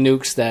big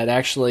nukes that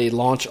actually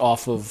launch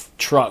off of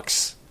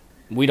trucks.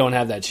 We don't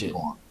have that shit.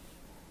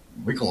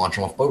 We can launch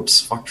them off boats.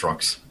 Fuck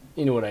trucks.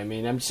 You know what I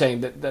mean? I'm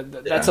saying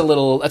that's a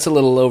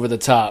little over the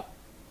top.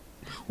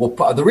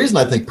 Well, the reason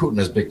I think Putin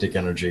has big dick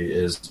energy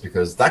is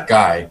because that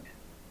guy,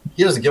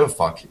 he doesn't give a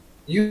fuck.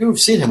 You've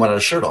seen him without a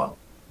shirt on.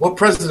 What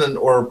president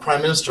or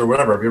prime minister or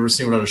whatever have you ever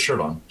seen without a shirt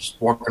on? Just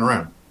walking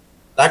around.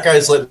 That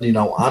guy's letting you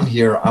know, I'm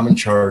here, I'm in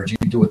charge, you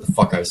do what the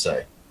fuck I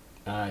say.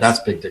 That's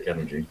big dick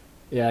energy.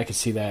 Yeah, I can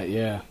see that,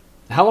 yeah.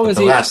 How long has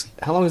he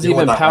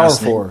been in power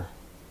for?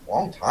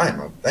 Long time,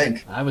 I would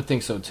think. I would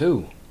think so,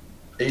 too.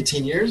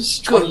 18 years?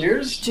 20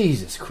 years?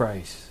 Jesus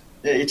Christ.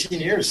 Yeah, 18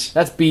 years.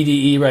 That's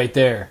BDE right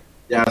there.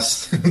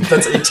 Yes,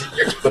 that's 18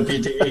 years for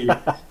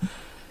BDE.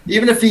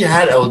 Even if he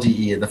had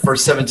LDE in the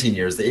first 17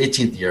 years, the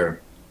 18th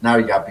year, now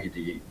he got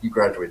BDE. He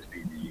graduated to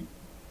BDE.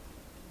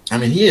 I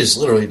mean,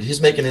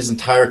 he's making his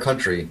entire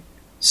country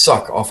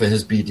suck off of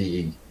his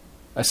BDE.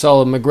 I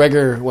saw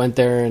McGregor went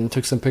there and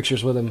took some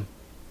pictures with him.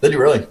 Did he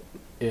really?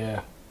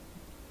 Yeah.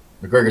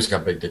 McGregor's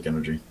got big dick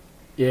energy.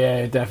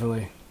 Yeah,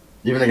 definitely.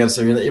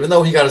 Even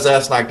though he got his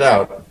ass knocked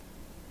out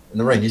in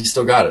the ring, he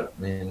still got it.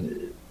 I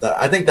mean,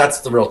 I think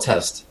that's the real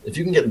test. If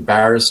you can get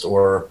embarrassed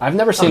or I've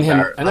never seen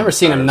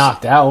him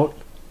knocked out.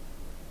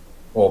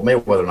 Well,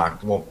 Mayweather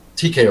knocked. Well,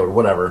 TKO or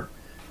whatever.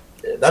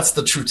 That's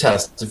the true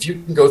test. If you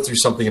can go through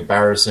something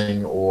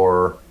embarrassing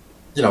or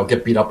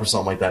get beat up or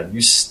something like that,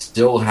 you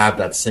still have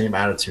that same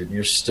attitude.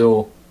 You're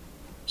still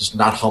just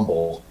not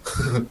humble.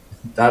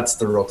 That's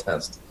the real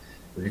test.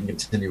 If you can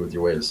continue with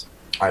your ways,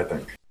 I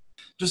think.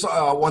 Just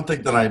one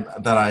thing that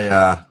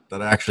I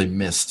actually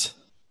missed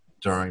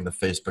during the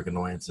Facebook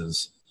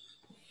annoyances.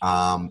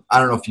 I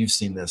don't know if you've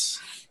seen this.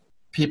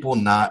 People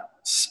not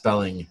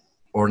spelling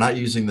or not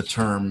using the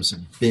terms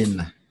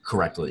bin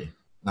correctly.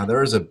 Now,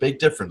 there is a big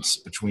difference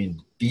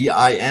between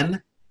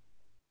BIN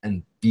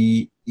and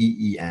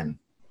BEEN.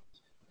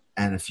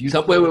 And if you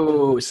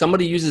wait.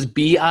 Somebody uses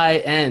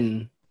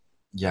BIN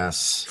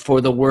yes for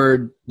the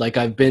word like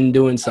I've been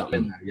doing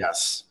something.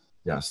 Yes.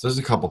 There's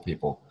a couple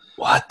people.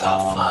 What the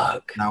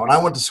fuck? Now, when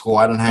I went to school,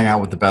 I didn't hang out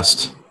with the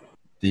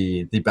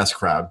best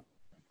crowd.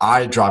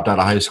 I dropped out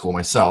of high school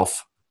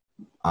myself,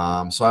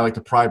 so I like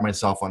to pride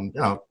myself on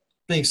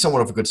being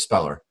somewhat of a good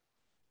speller.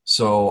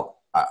 So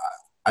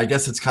I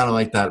guess it's kind of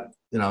like that.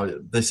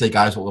 They say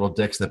guys with little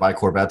dicks, they buy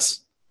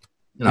Corvettes.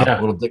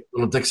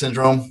 Little dick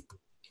syndrome.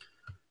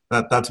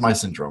 That's my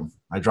syndrome.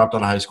 I dropped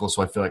out of high school,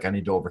 so I feel like I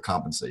need to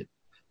overcompensate.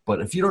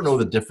 But if you don't know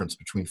the difference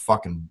between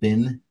fucking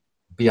BIN,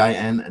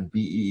 BIN, and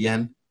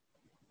BEEN,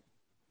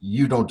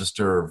 you don't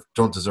deserve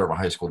a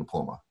high school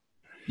diploma.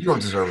 You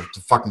don't deserve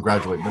to fucking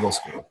graduate middle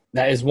school.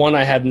 That is one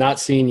I have not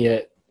seen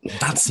yet.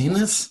 Not seen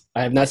this?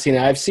 I have not seen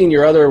it. I've seen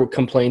your other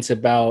complaints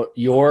about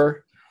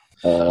your.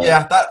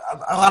 That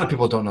a lot of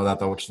people don't know that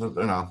though, which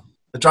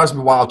it drives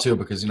me wild too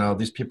because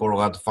these people are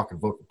allowed to fucking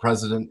vote for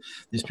president.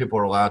 These people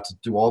are allowed to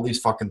do all these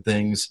fucking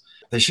things.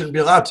 They shouldn't be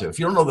allowed to. If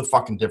you don't know the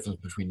fucking difference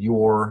between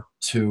your,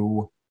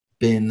 to,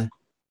 bin,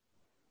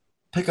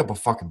 pick up a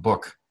fucking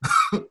book.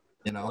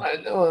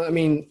 I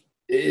mean,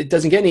 it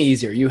doesn't get any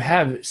easier. You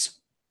have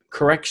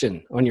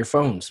correction on your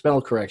phone,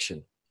 spell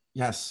correction.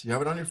 Yes, you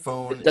have it on your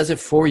phone. It does it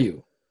for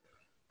you.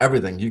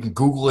 Everything. You can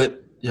Google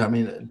it. Yeah, I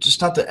mean,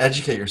 just not to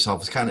educate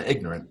yourself is kind of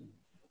ignorant.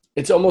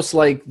 It's almost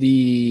like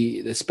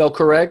the spell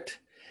correct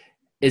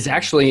is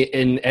actually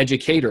an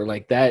educator.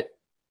 Like that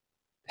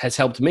has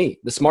helped me.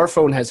 The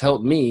smartphone has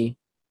helped me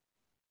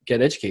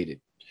get educated.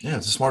 Yeah,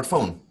 it's a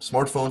smartphone.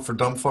 Smartphone for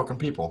dumb fucking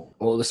people.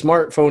 Well, the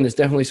smartphone is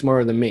definitely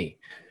smarter than me.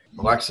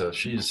 Alexa,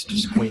 she's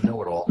just queen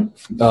know-it-all.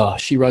 Oh,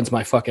 she runs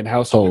my fucking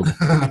household.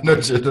 No,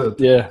 she does.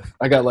 Yeah,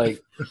 I got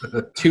like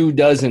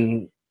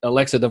 24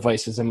 Alexa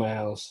devices in my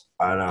house.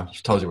 I know.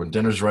 She tells you when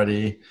dinner's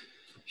ready.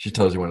 She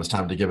tells you when it's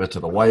time to give it to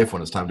the wife,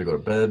 when it's time to go to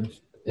bed.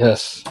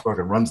 Yes. She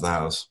fucking runs the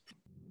house.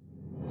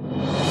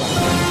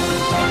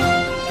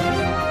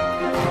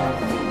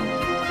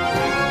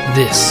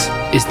 This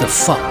is the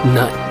Fuck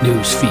Nut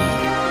News Feed.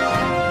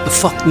 The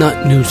Fuck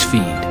Nut News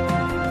Feed,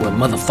 where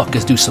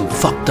motherfuckers do some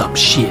fucked up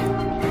shit.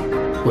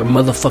 Where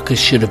motherfuckers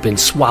should have been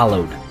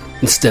swallowed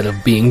instead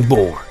of being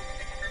born.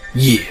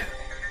 Yeah.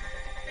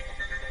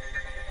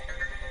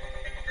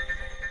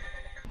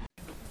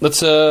 Let's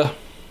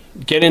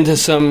get into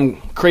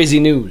some crazy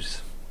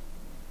news.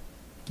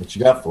 What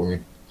you got for me?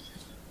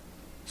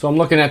 So I'm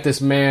looking at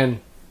this man.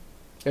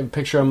 I have a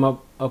picture of him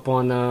up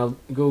on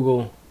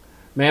Google.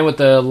 Man with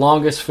the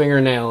longest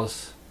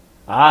fingernails.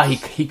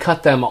 He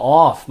cut them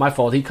off. My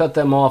fault. He cut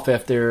them off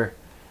after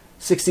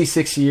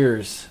 66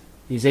 years.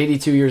 He's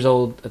 82 years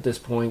old at this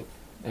point,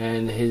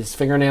 and his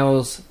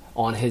fingernails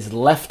on his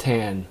left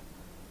hand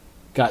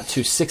got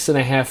to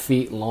 6.5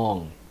 feet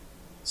long.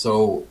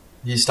 So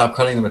he stopped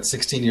cutting them at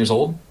 16 years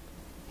old?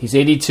 He's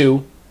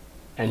 82,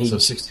 and so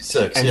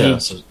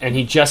 66. And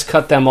he just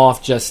cut them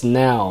off just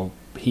now.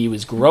 He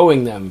was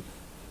growing them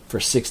for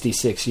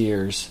 66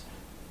 years.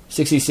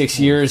 66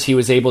 years, he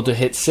was able to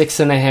hit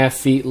 6.5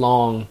 feet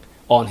long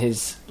on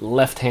his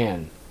left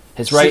hand.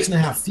 His right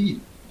 6.5 feet.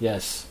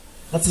 Yes.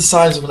 That's the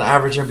size of an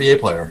average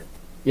NBA player.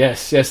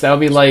 Yes, that would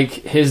be like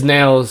his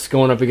nails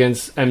going up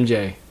against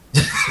MJ.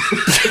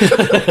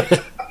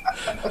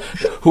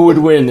 Who would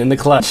win in the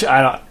clutch?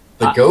 The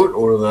GOAT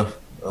or the...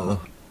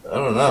 I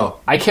don't know.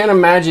 I can't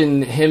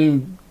imagine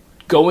him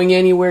going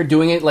anywhere,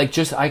 doing it. Like,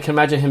 I can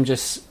imagine him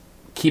just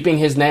keeping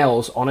his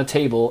nails on a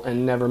table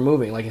and never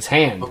moving, like his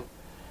hand.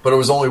 But it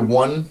was only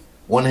one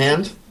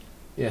hand?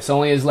 Yes,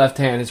 only his left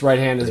hand. His right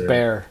hand is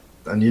bare.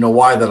 And you know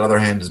why that other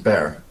hand is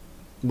bare?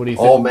 What do you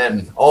think?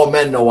 All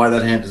men know why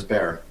that hand is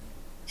bare.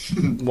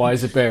 Why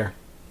is it bare?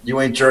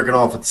 You ain't jerking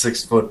off with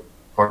 6 foot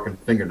fucking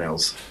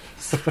fingernails.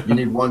 You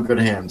need one good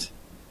hand.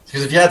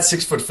 Because if you had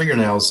 6 foot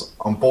fingernails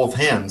on both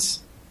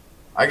hands,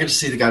 I could just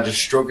see the guy just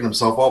stroking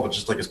himself off with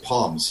just like his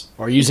palms.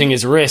 Or using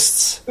his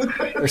wrists.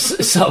 Or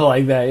something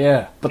like that,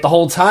 yeah. But the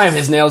whole time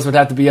his nails would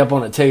have to be up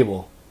on a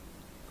table.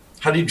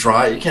 How do you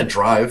drive? You can't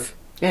drive.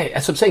 Yeah,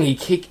 that's what I'm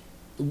saying.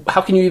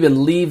 How can you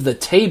even leave the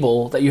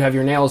table that you have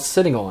your nails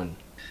sitting on?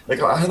 Like,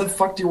 how the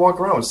fuck do you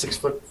walk around with 6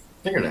 foot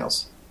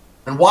fingernails?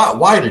 And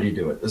why did he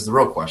do it is the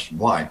real question.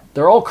 Why?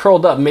 They're all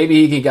curled up.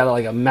 Maybe he got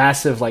like a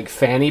massive like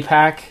fanny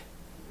pack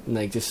and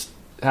like just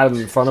had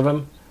them in front of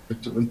him.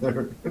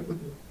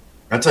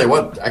 I tell you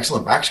what,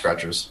 excellent back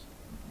scratchers.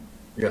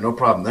 You got no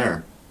problem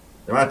there.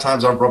 The amount of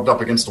times I've rubbed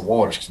up against the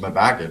wall just because my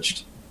back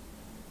itched.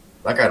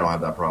 That guy don't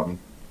have that problem.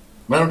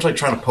 Man, I'm like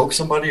trying to poke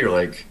somebody or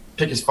like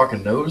pick his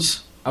fucking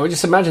nose. I would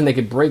just imagine they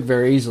could break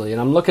very easily.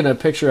 And I'm looking at a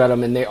picture at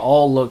them, and they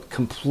all look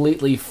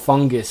completely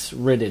fungus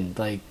ridden.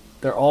 Like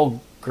they're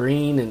all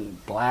green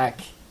and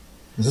black.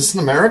 Is this in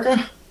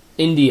America?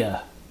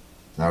 India.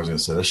 I was gonna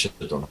say this shit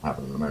don't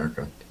happen in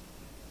America.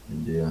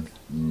 India.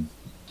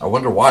 I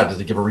wonder why. Did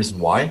they give a reason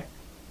why?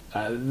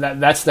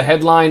 That's the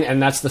headline,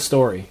 and that's the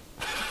story.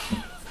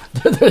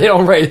 They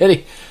don't write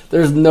any.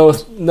 There's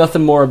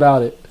nothing more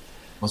about it.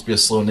 Must be a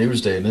slow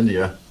news day in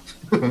India.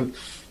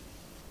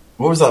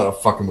 What was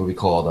that fucking movie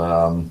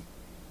called?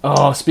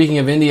 Speaking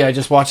of India,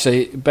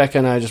 Becca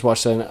and I just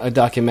watched a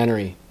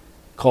documentary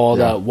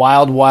called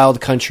Wild Wild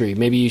Country.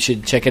 Maybe you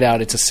should check it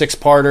out. It's a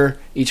 6-parter,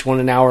 each one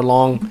an hour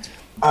long.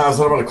 Is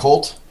that about a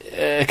cult?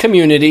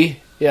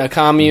 Community. Yeah,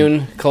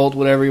 commune, cult,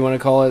 whatever you want to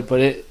call it.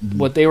 But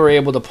what they were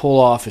able to pull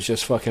off is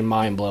just fucking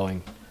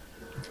mind-blowing.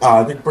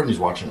 I think Brittany's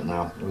watching it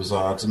now.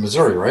 It's in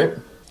Missouri, right?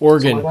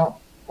 Oregon. Like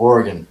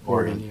Oregon.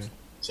 Yeah.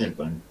 Same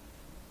thing.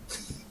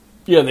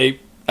 Yeah, I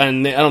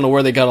don't know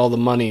where they got all the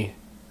money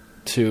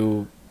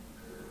to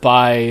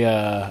buy,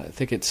 I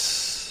think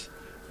it's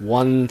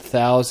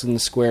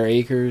 1,000 square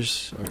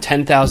acres or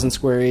 10,000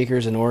 square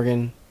acres in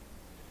Oregon,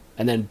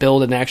 and then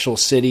build an actual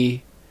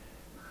city.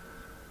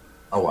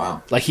 Oh,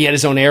 wow. Like, he had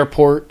his own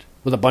airport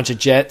with a bunch of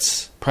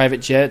jets, private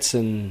jets,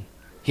 and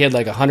he had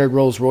like 100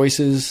 Rolls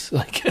Royces,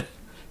 like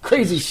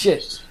crazy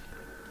shit.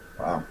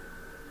 Wow.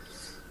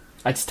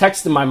 I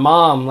texted my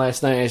mom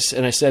last night,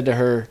 and I said to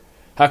her,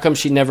 how come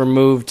she never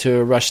moved to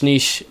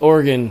Rashnish,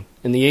 Oregon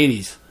in the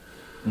 80s?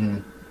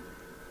 And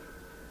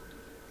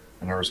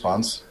her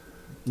response?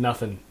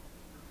 Nothing.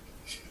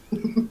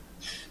 She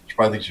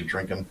probably thinks you're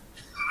drinking.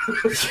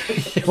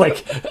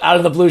 Like, out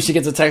of the blue, she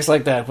gets a text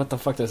like that. What the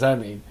fuck does that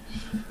mean?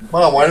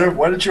 Mom,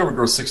 why did you ever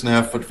grow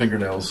 6.5 foot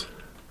fingernails?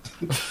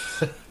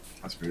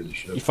 That's crazy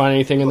shit. You find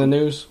anything in the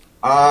news?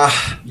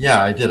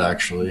 Yeah, I did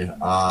actually.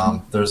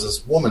 There's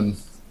this woman.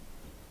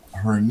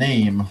 Her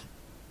name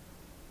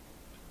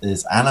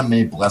is Anna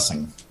Mae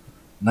Blessing.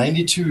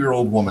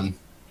 92-year-old woman.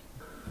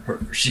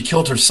 She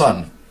killed her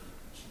son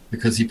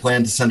because he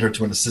planned to send her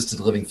to an assisted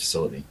living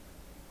facility.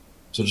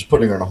 So just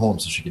putting her in a home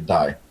so she could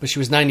die. But she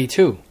was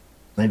 92.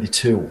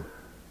 92.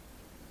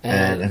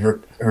 And in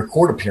her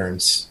court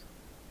appearance,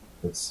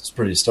 it's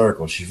pretty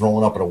hysterical. She's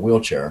rolling up in a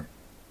wheelchair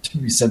to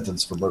be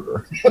sentenced for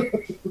murder.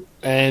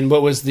 And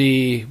what was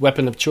the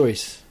weapon of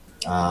choice?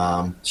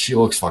 She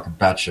looks fucking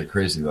batshit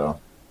crazy,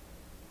 though.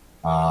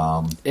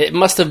 It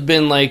must have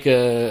been like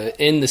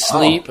in the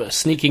sleep,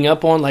 sneaking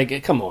up on,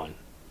 like, come on.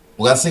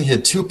 Blessing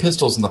hid 2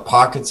 pistols in the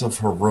pockets of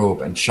her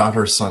robe and shot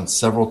her son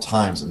several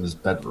times in his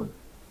bedroom.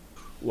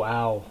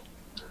 Wow.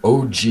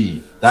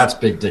 OG. That's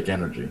big dick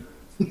energy.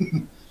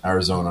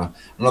 Arizona.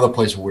 Another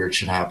place where weird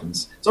shit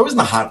happens. It's always in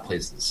the hot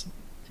places.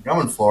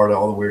 I'm in Florida,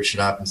 all the weird shit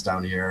happens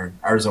down here.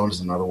 Arizona's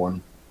another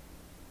one.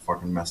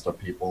 Fucking messed up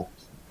people.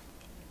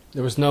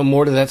 There was no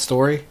more to that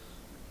story?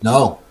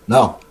 No.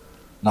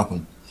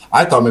 Nothing.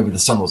 I thought maybe the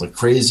son was like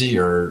crazy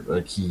or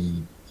like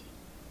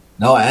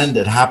No, and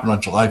it happened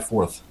on July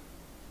 4th.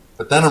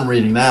 But then I'm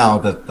reading now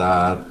that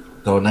the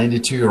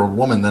 92-year-old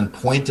woman then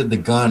pointed the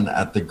gun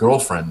at the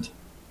girlfriend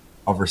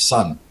of her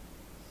son,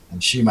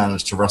 and she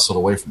managed to wrestle it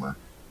away from her.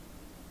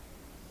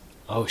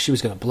 Oh, she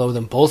was going to blow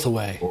them both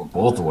away.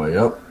 Both away,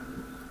 yep.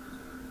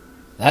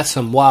 That's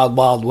some wild,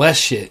 wild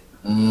west shit.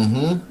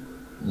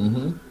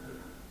 Mm-hmm.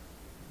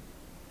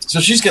 So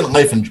she's getting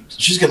life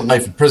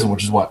in prison,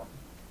 which is what?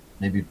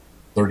 Maybe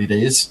 30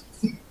 days?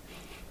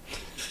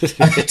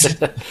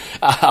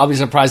 I'll be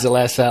surprised it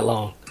lasts that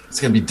long. It's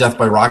going to be death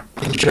by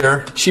rocking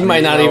chair. She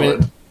might not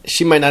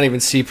even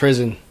see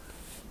prison.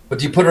 But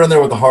do you put her in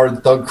there with the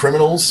hard thug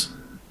criminals?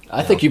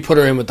 I think you put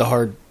her in with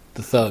the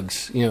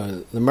thugs,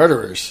 the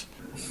murderers,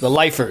 the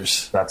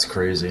lifers. That's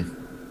crazy.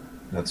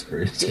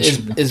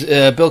 Is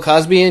Bill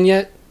Cosby in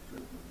yet?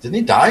 Didn't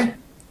he die?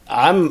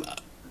 I'm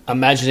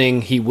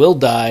imagining he will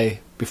die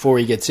before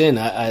he gets in.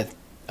 I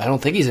don't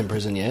think he's in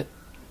prison yet.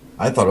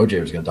 I thought OJ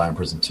was going to die in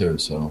prison too,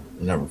 so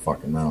you never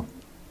fucking know.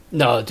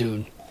 No,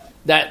 dude.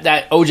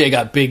 That OJ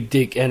got big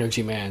dick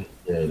energy, man.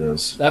 Yeah, it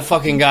is. That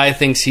fucking guy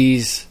thinks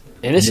he's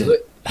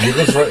innocent. He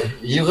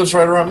lives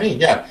right around me.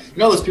 Yeah, you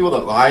know those people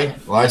that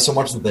lie so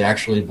much that they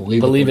actually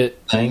believe it.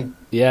 Thing.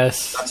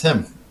 Yes, that's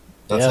him.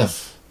 That's him.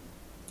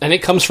 And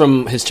it comes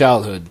from his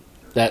childhood.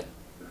 That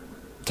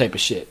type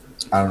of shit.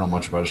 I don't know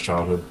much about his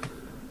childhood.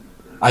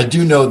 I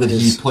do know that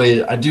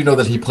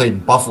he played in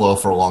Buffalo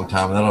for a long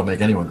time, and that'll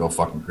make anyone go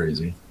fucking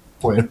crazy.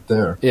 Playing up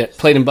there. Yeah,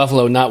 played in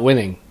Buffalo, not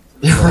winning.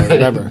 Right.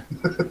 Whatever.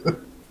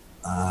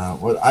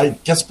 I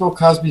guess Bill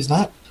Cosby's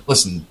not.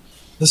 Listen,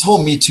 this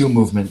whole Me Too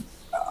movement,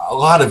 a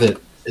lot of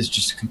it is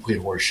just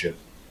complete horseshit.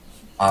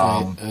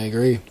 I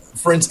agree.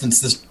 For instance,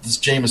 this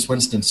Jameis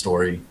Winston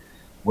story,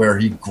 where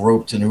he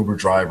groped an Uber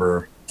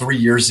driver 3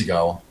 years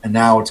ago, and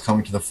now it's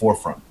coming to the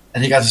forefront.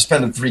 And he got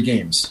suspended 3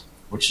 games,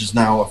 which is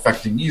now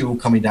affecting you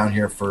coming down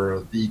here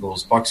for the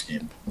Eagles-Bucks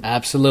game.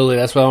 Absolutely.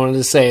 That's what I wanted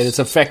to say. It's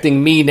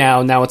affecting me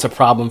now. Now it's a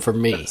problem for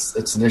me.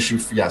 It's an issue,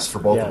 for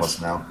both of us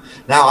now.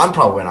 Now I'm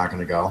probably not going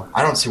to go.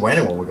 I don't see why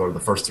anyone would go to the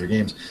first 3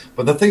 games.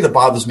 But the thing that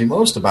bothers me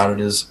most about it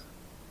is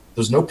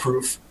there's no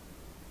proof.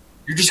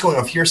 You're just going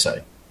off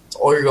hearsay. That's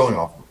all you're going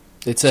off.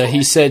 It's a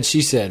he said,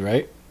 she said,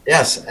 right?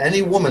 Yes.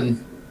 Any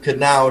woman could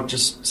now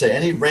just say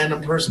any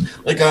random person.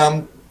 Like,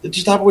 it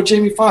just happened with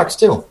Jamie Foxx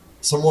too.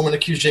 Some woman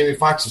accused Jamie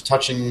Foxx of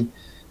touching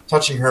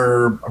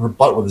her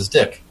butt with his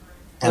dick,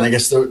 and I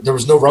guess there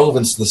was no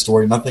relevance to the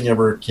story. Nothing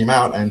ever came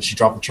out, and she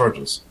dropped the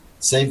charges.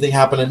 Same thing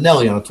happened to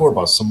Nelly on a tour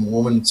bus. Some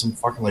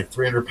fucking like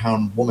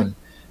 300-pound woman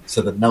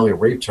said that Nelly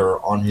raped her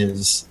on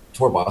his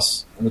tour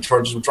bus, and the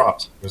charges were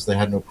dropped because they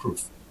had no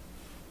proof.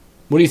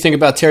 What do you think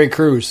about Terry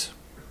Crews?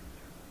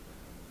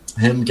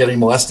 Him getting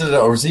molested,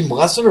 or was he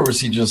molested, or was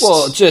he just...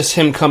 Well, just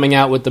him coming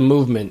out with the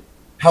movement.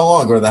 How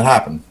long ago did that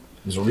happen?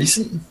 Was it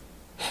recent?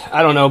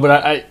 I don't know, but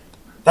I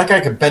that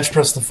guy could bench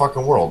press the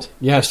fucking world.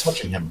 Yes.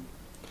 Touching him.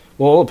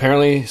 Well,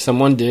 apparently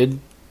someone did.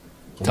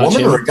 A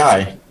woman or a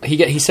guy?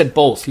 He said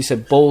both. He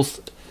said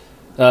both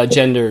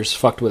genders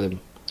fucked with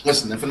him.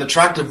 Listen, if an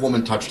attractive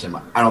woman touched him,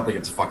 I don't think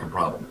it's a fucking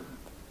problem.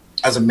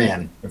 As a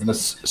man.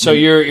 So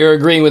you're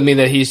agreeing with me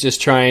that he's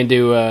just trying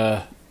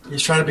to...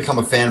 he's trying to become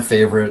a fan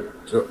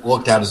favorite,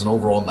 looked at as an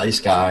overall nice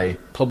guy.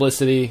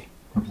 Publicity.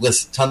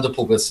 Tons of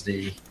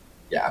publicity.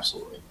 Yeah,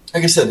 absolutely.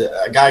 Like I said,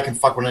 a guy can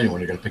fuck with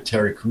anyone. You're going to pick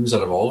Terry Crews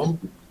out of all of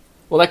them?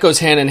 Well, that goes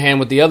hand in hand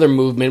with the other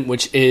movement,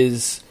 which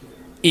is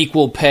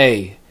equal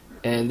pay.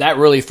 And that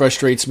really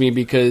frustrates me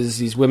because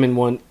these women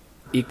want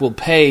equal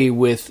pay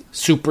with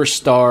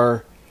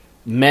superstar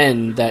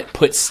men that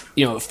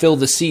fill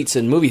the seats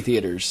in movie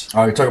theaters.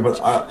 Oh, you're talking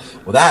about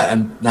that,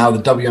 and now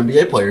the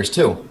WNBA players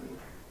too.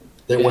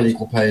 They want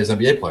equal pay as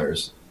NBA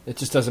players. It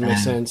just doesn't make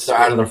sense. They're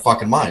out of their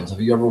fucking minds.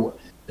 If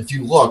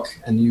you look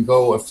and you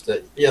go, if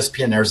the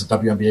ESPN airs a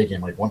WNBA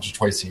game like once or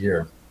twice a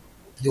year,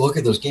 you look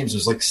at those games.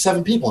 There's like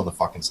 7 people in the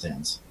fucking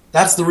stands.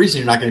 That's the reason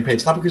you're not getting paid.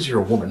 It's not because you're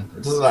a woman.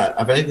 It doesn't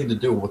have anything to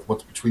do with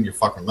what's between your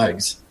fucking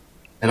legs.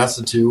 And that's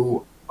the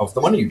two of the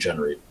money you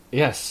generate.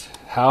 Yes.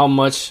 How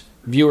much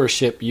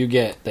viewership you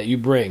get that you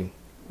bring.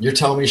 You're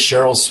telling me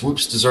Cheryl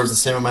Swoops deserves the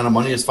same amount of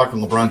money as fucking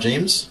LeBron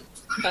James?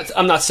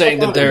 I'm not saying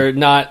that they're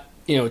not,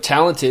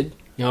 talented.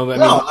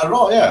 Not at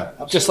all, yeah.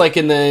 Absolutely. Just like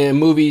in the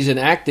movies and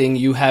acting,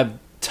 you have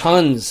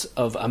tons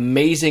of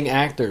amazing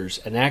actors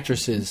and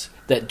actresses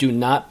that do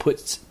not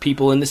put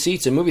people in the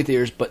seats in movie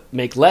theaters but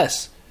make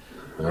less.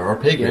 There are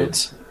pay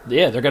grades.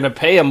 Yeah, they're going to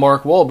pay a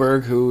Mark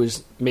Wahlberg, who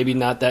is maybe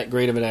not that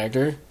great of an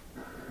actor.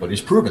 But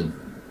he's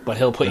proven. But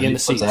he'll put you in the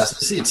seats. Ass in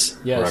the seats.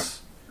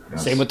 Yes.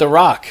 Same with The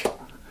Rock.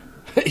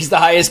 He's the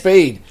highest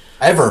paid.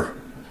 Ever.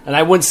 And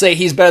I wouldn't say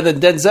he's better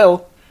than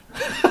Denzel.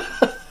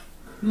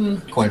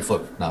 Coin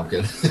flip. No, I'm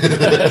kidding.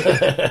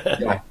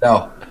 Yeah,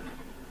 no.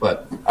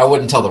 But I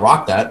wouldn't tell The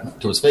Rock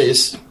that to his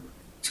face.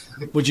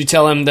 Would you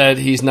tell him that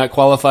he's not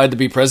qualified to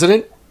be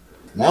president?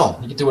 No,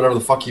 he can do whatever the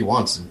fuck he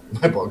wants in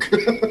my book.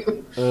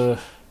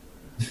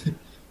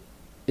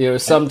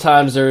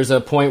 Sometimes there's a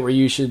point where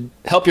you should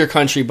help your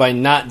country by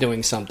not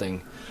doing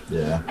something.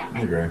 Yeah,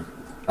 I agree.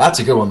 That's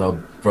a good one,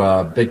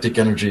 though. Big dick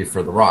energy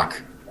for The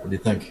Rock. What do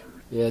you think?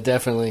 Yeah,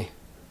 definitely.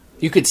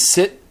 You could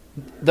sit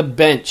the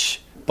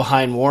bench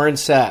behind Warren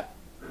Sapp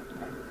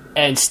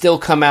and still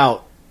come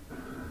out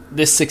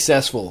this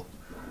successful.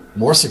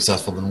 More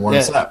successful than Warren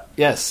Sapp.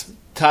 Yes,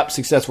 top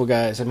successful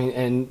guys. I mean,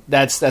 and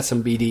that's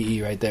some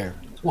BDE right there.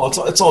 Well,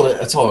 it's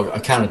all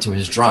accounted to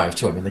his drive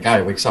too. I mean, the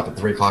guy wakes up at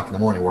 3 o'clock in the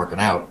morning working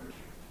out.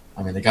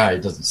 I mean, the guy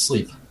doesn't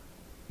sleep.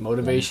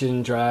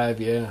 Motivation,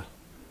 drive, yeah.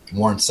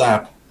 Warren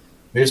Sapp.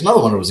 There's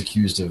another one who was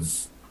accused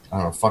of,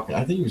 I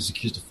think he was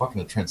accused of fucking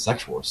a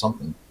transsexual or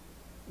something.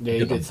 Yeah,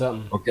 he did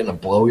something. Or getting a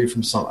blowy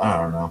from something. I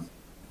don't know.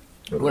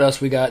 What else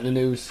we got in the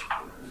news?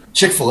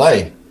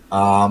 Chick-fil-A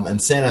in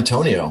San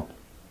Antonio.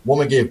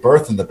 Woman gave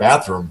birth in the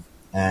bathroom,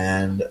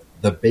 and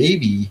the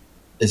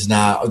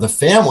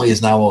family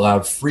is now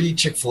allowed free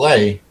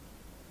Chick-fil-A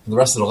for the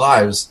rest of their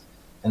lives,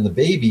 and the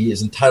baby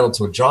is entitled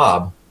to a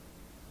job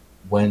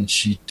when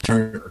he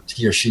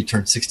or she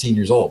turned 16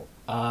 years old.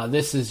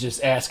 This is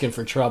just asking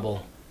for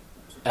trouble.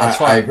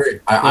 I agree.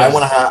 I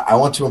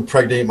want to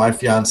impregnate my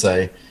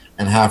fiance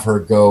and have her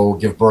go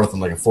give birth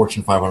in like a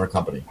Fortune 500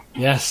 company.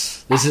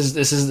 Yes, this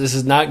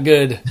is not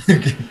good.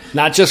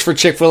 Not just for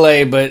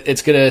Chick-fil-A, but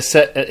it's gonna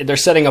they're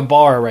setting a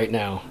bar right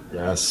now.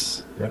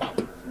 Yes.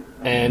 Yep.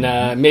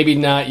 And maybe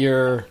not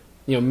your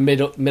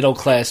middle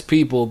class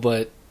people,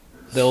 but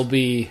there'll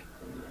be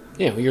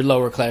your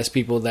lower class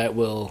people that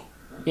will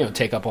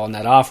take up on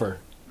that offer.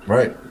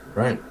 Right.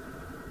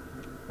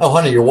 Oh,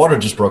 honey, your water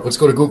just broke. Let's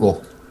go to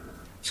Google.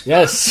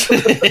 Yes.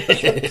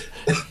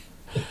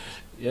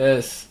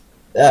 Yes.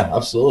 Yeah,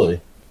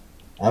 absolutely.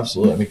 I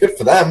mean, good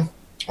for them.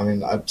 I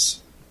mean,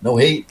 no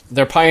hate.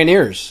 They're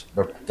pioneers.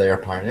 They are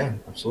pioneers,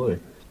 absolutely.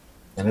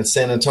 And it's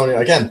San Antonio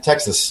again,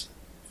 Texas.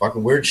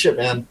 Fucking weird shit,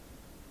 man.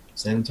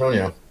 San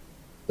Antonio.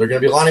 They're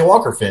going to be Lonnie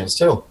Walker fans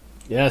too.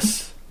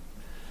 Yes.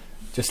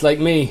 Just like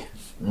me.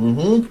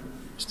 Mm-hmm.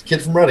 Just a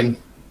kid from Reading.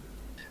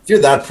 If you're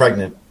that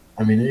pregnant,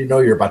 I mean,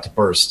 you're about to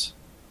burst.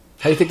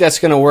 How do you think that's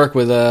going to work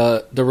with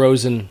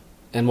DeRozan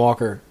and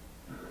Walker?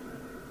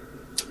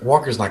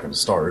 Walker's not going to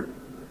start.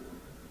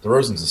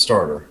 DeRozan's a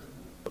starter.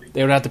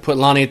 They would have to put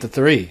Lonnie at the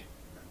 3.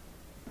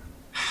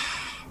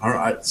 All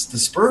right, the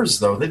Spurs,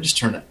 though, they just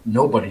turn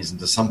nobodies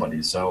into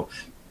somebody. So,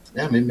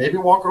 yeah, I mean, maybe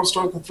Walker will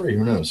start at the 3.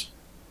 Who knows?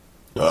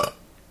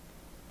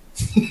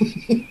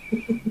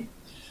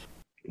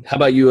 How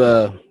about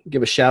you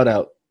give a shout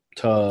out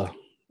to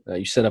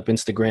you set up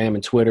Instagram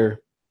and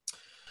Twitter?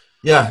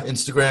 Yeah,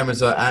 Instagram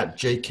is at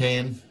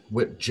JKing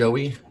with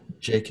Joey,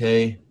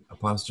 JK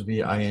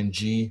apostrophe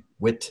ING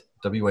Wit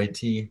WAT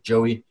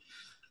Joey,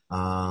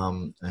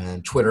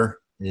 and Twitter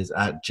is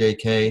at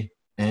JK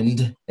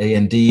and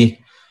AND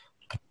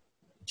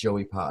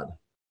Joey Pod.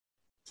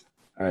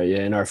 All right, yeah,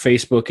 and our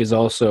Facebook is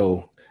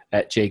also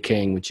at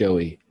JKing with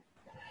Joey.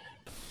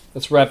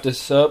 Let's wrap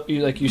this up.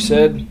 Like you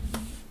said,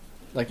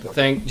 I'd like to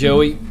thank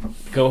Joey,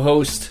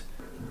 co-host,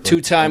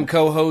 two-time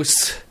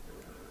co-host.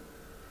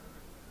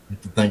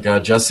 Thank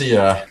Jesse.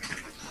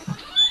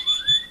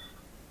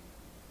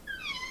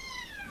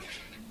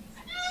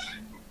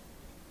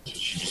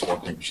 She just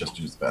walked in. She just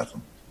used the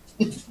bathroom.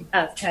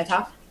 Can I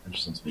talk? I'm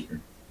just on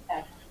speaker.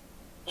 Okay.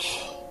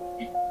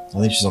 I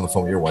think she's on the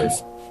phone with your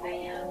wife. I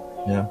am.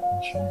 Yeah.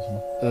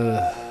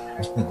 Yeah,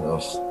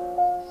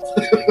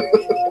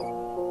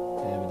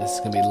 but this is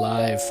going to be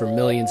live for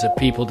millions of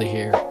people to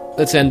hear.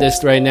 Let's end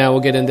this right now.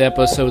 We'll get into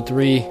episode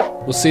 3.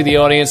 We'll see the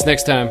audience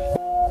next time.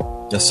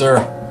 Yes, sir.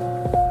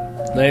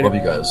 Later. Love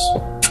you guys.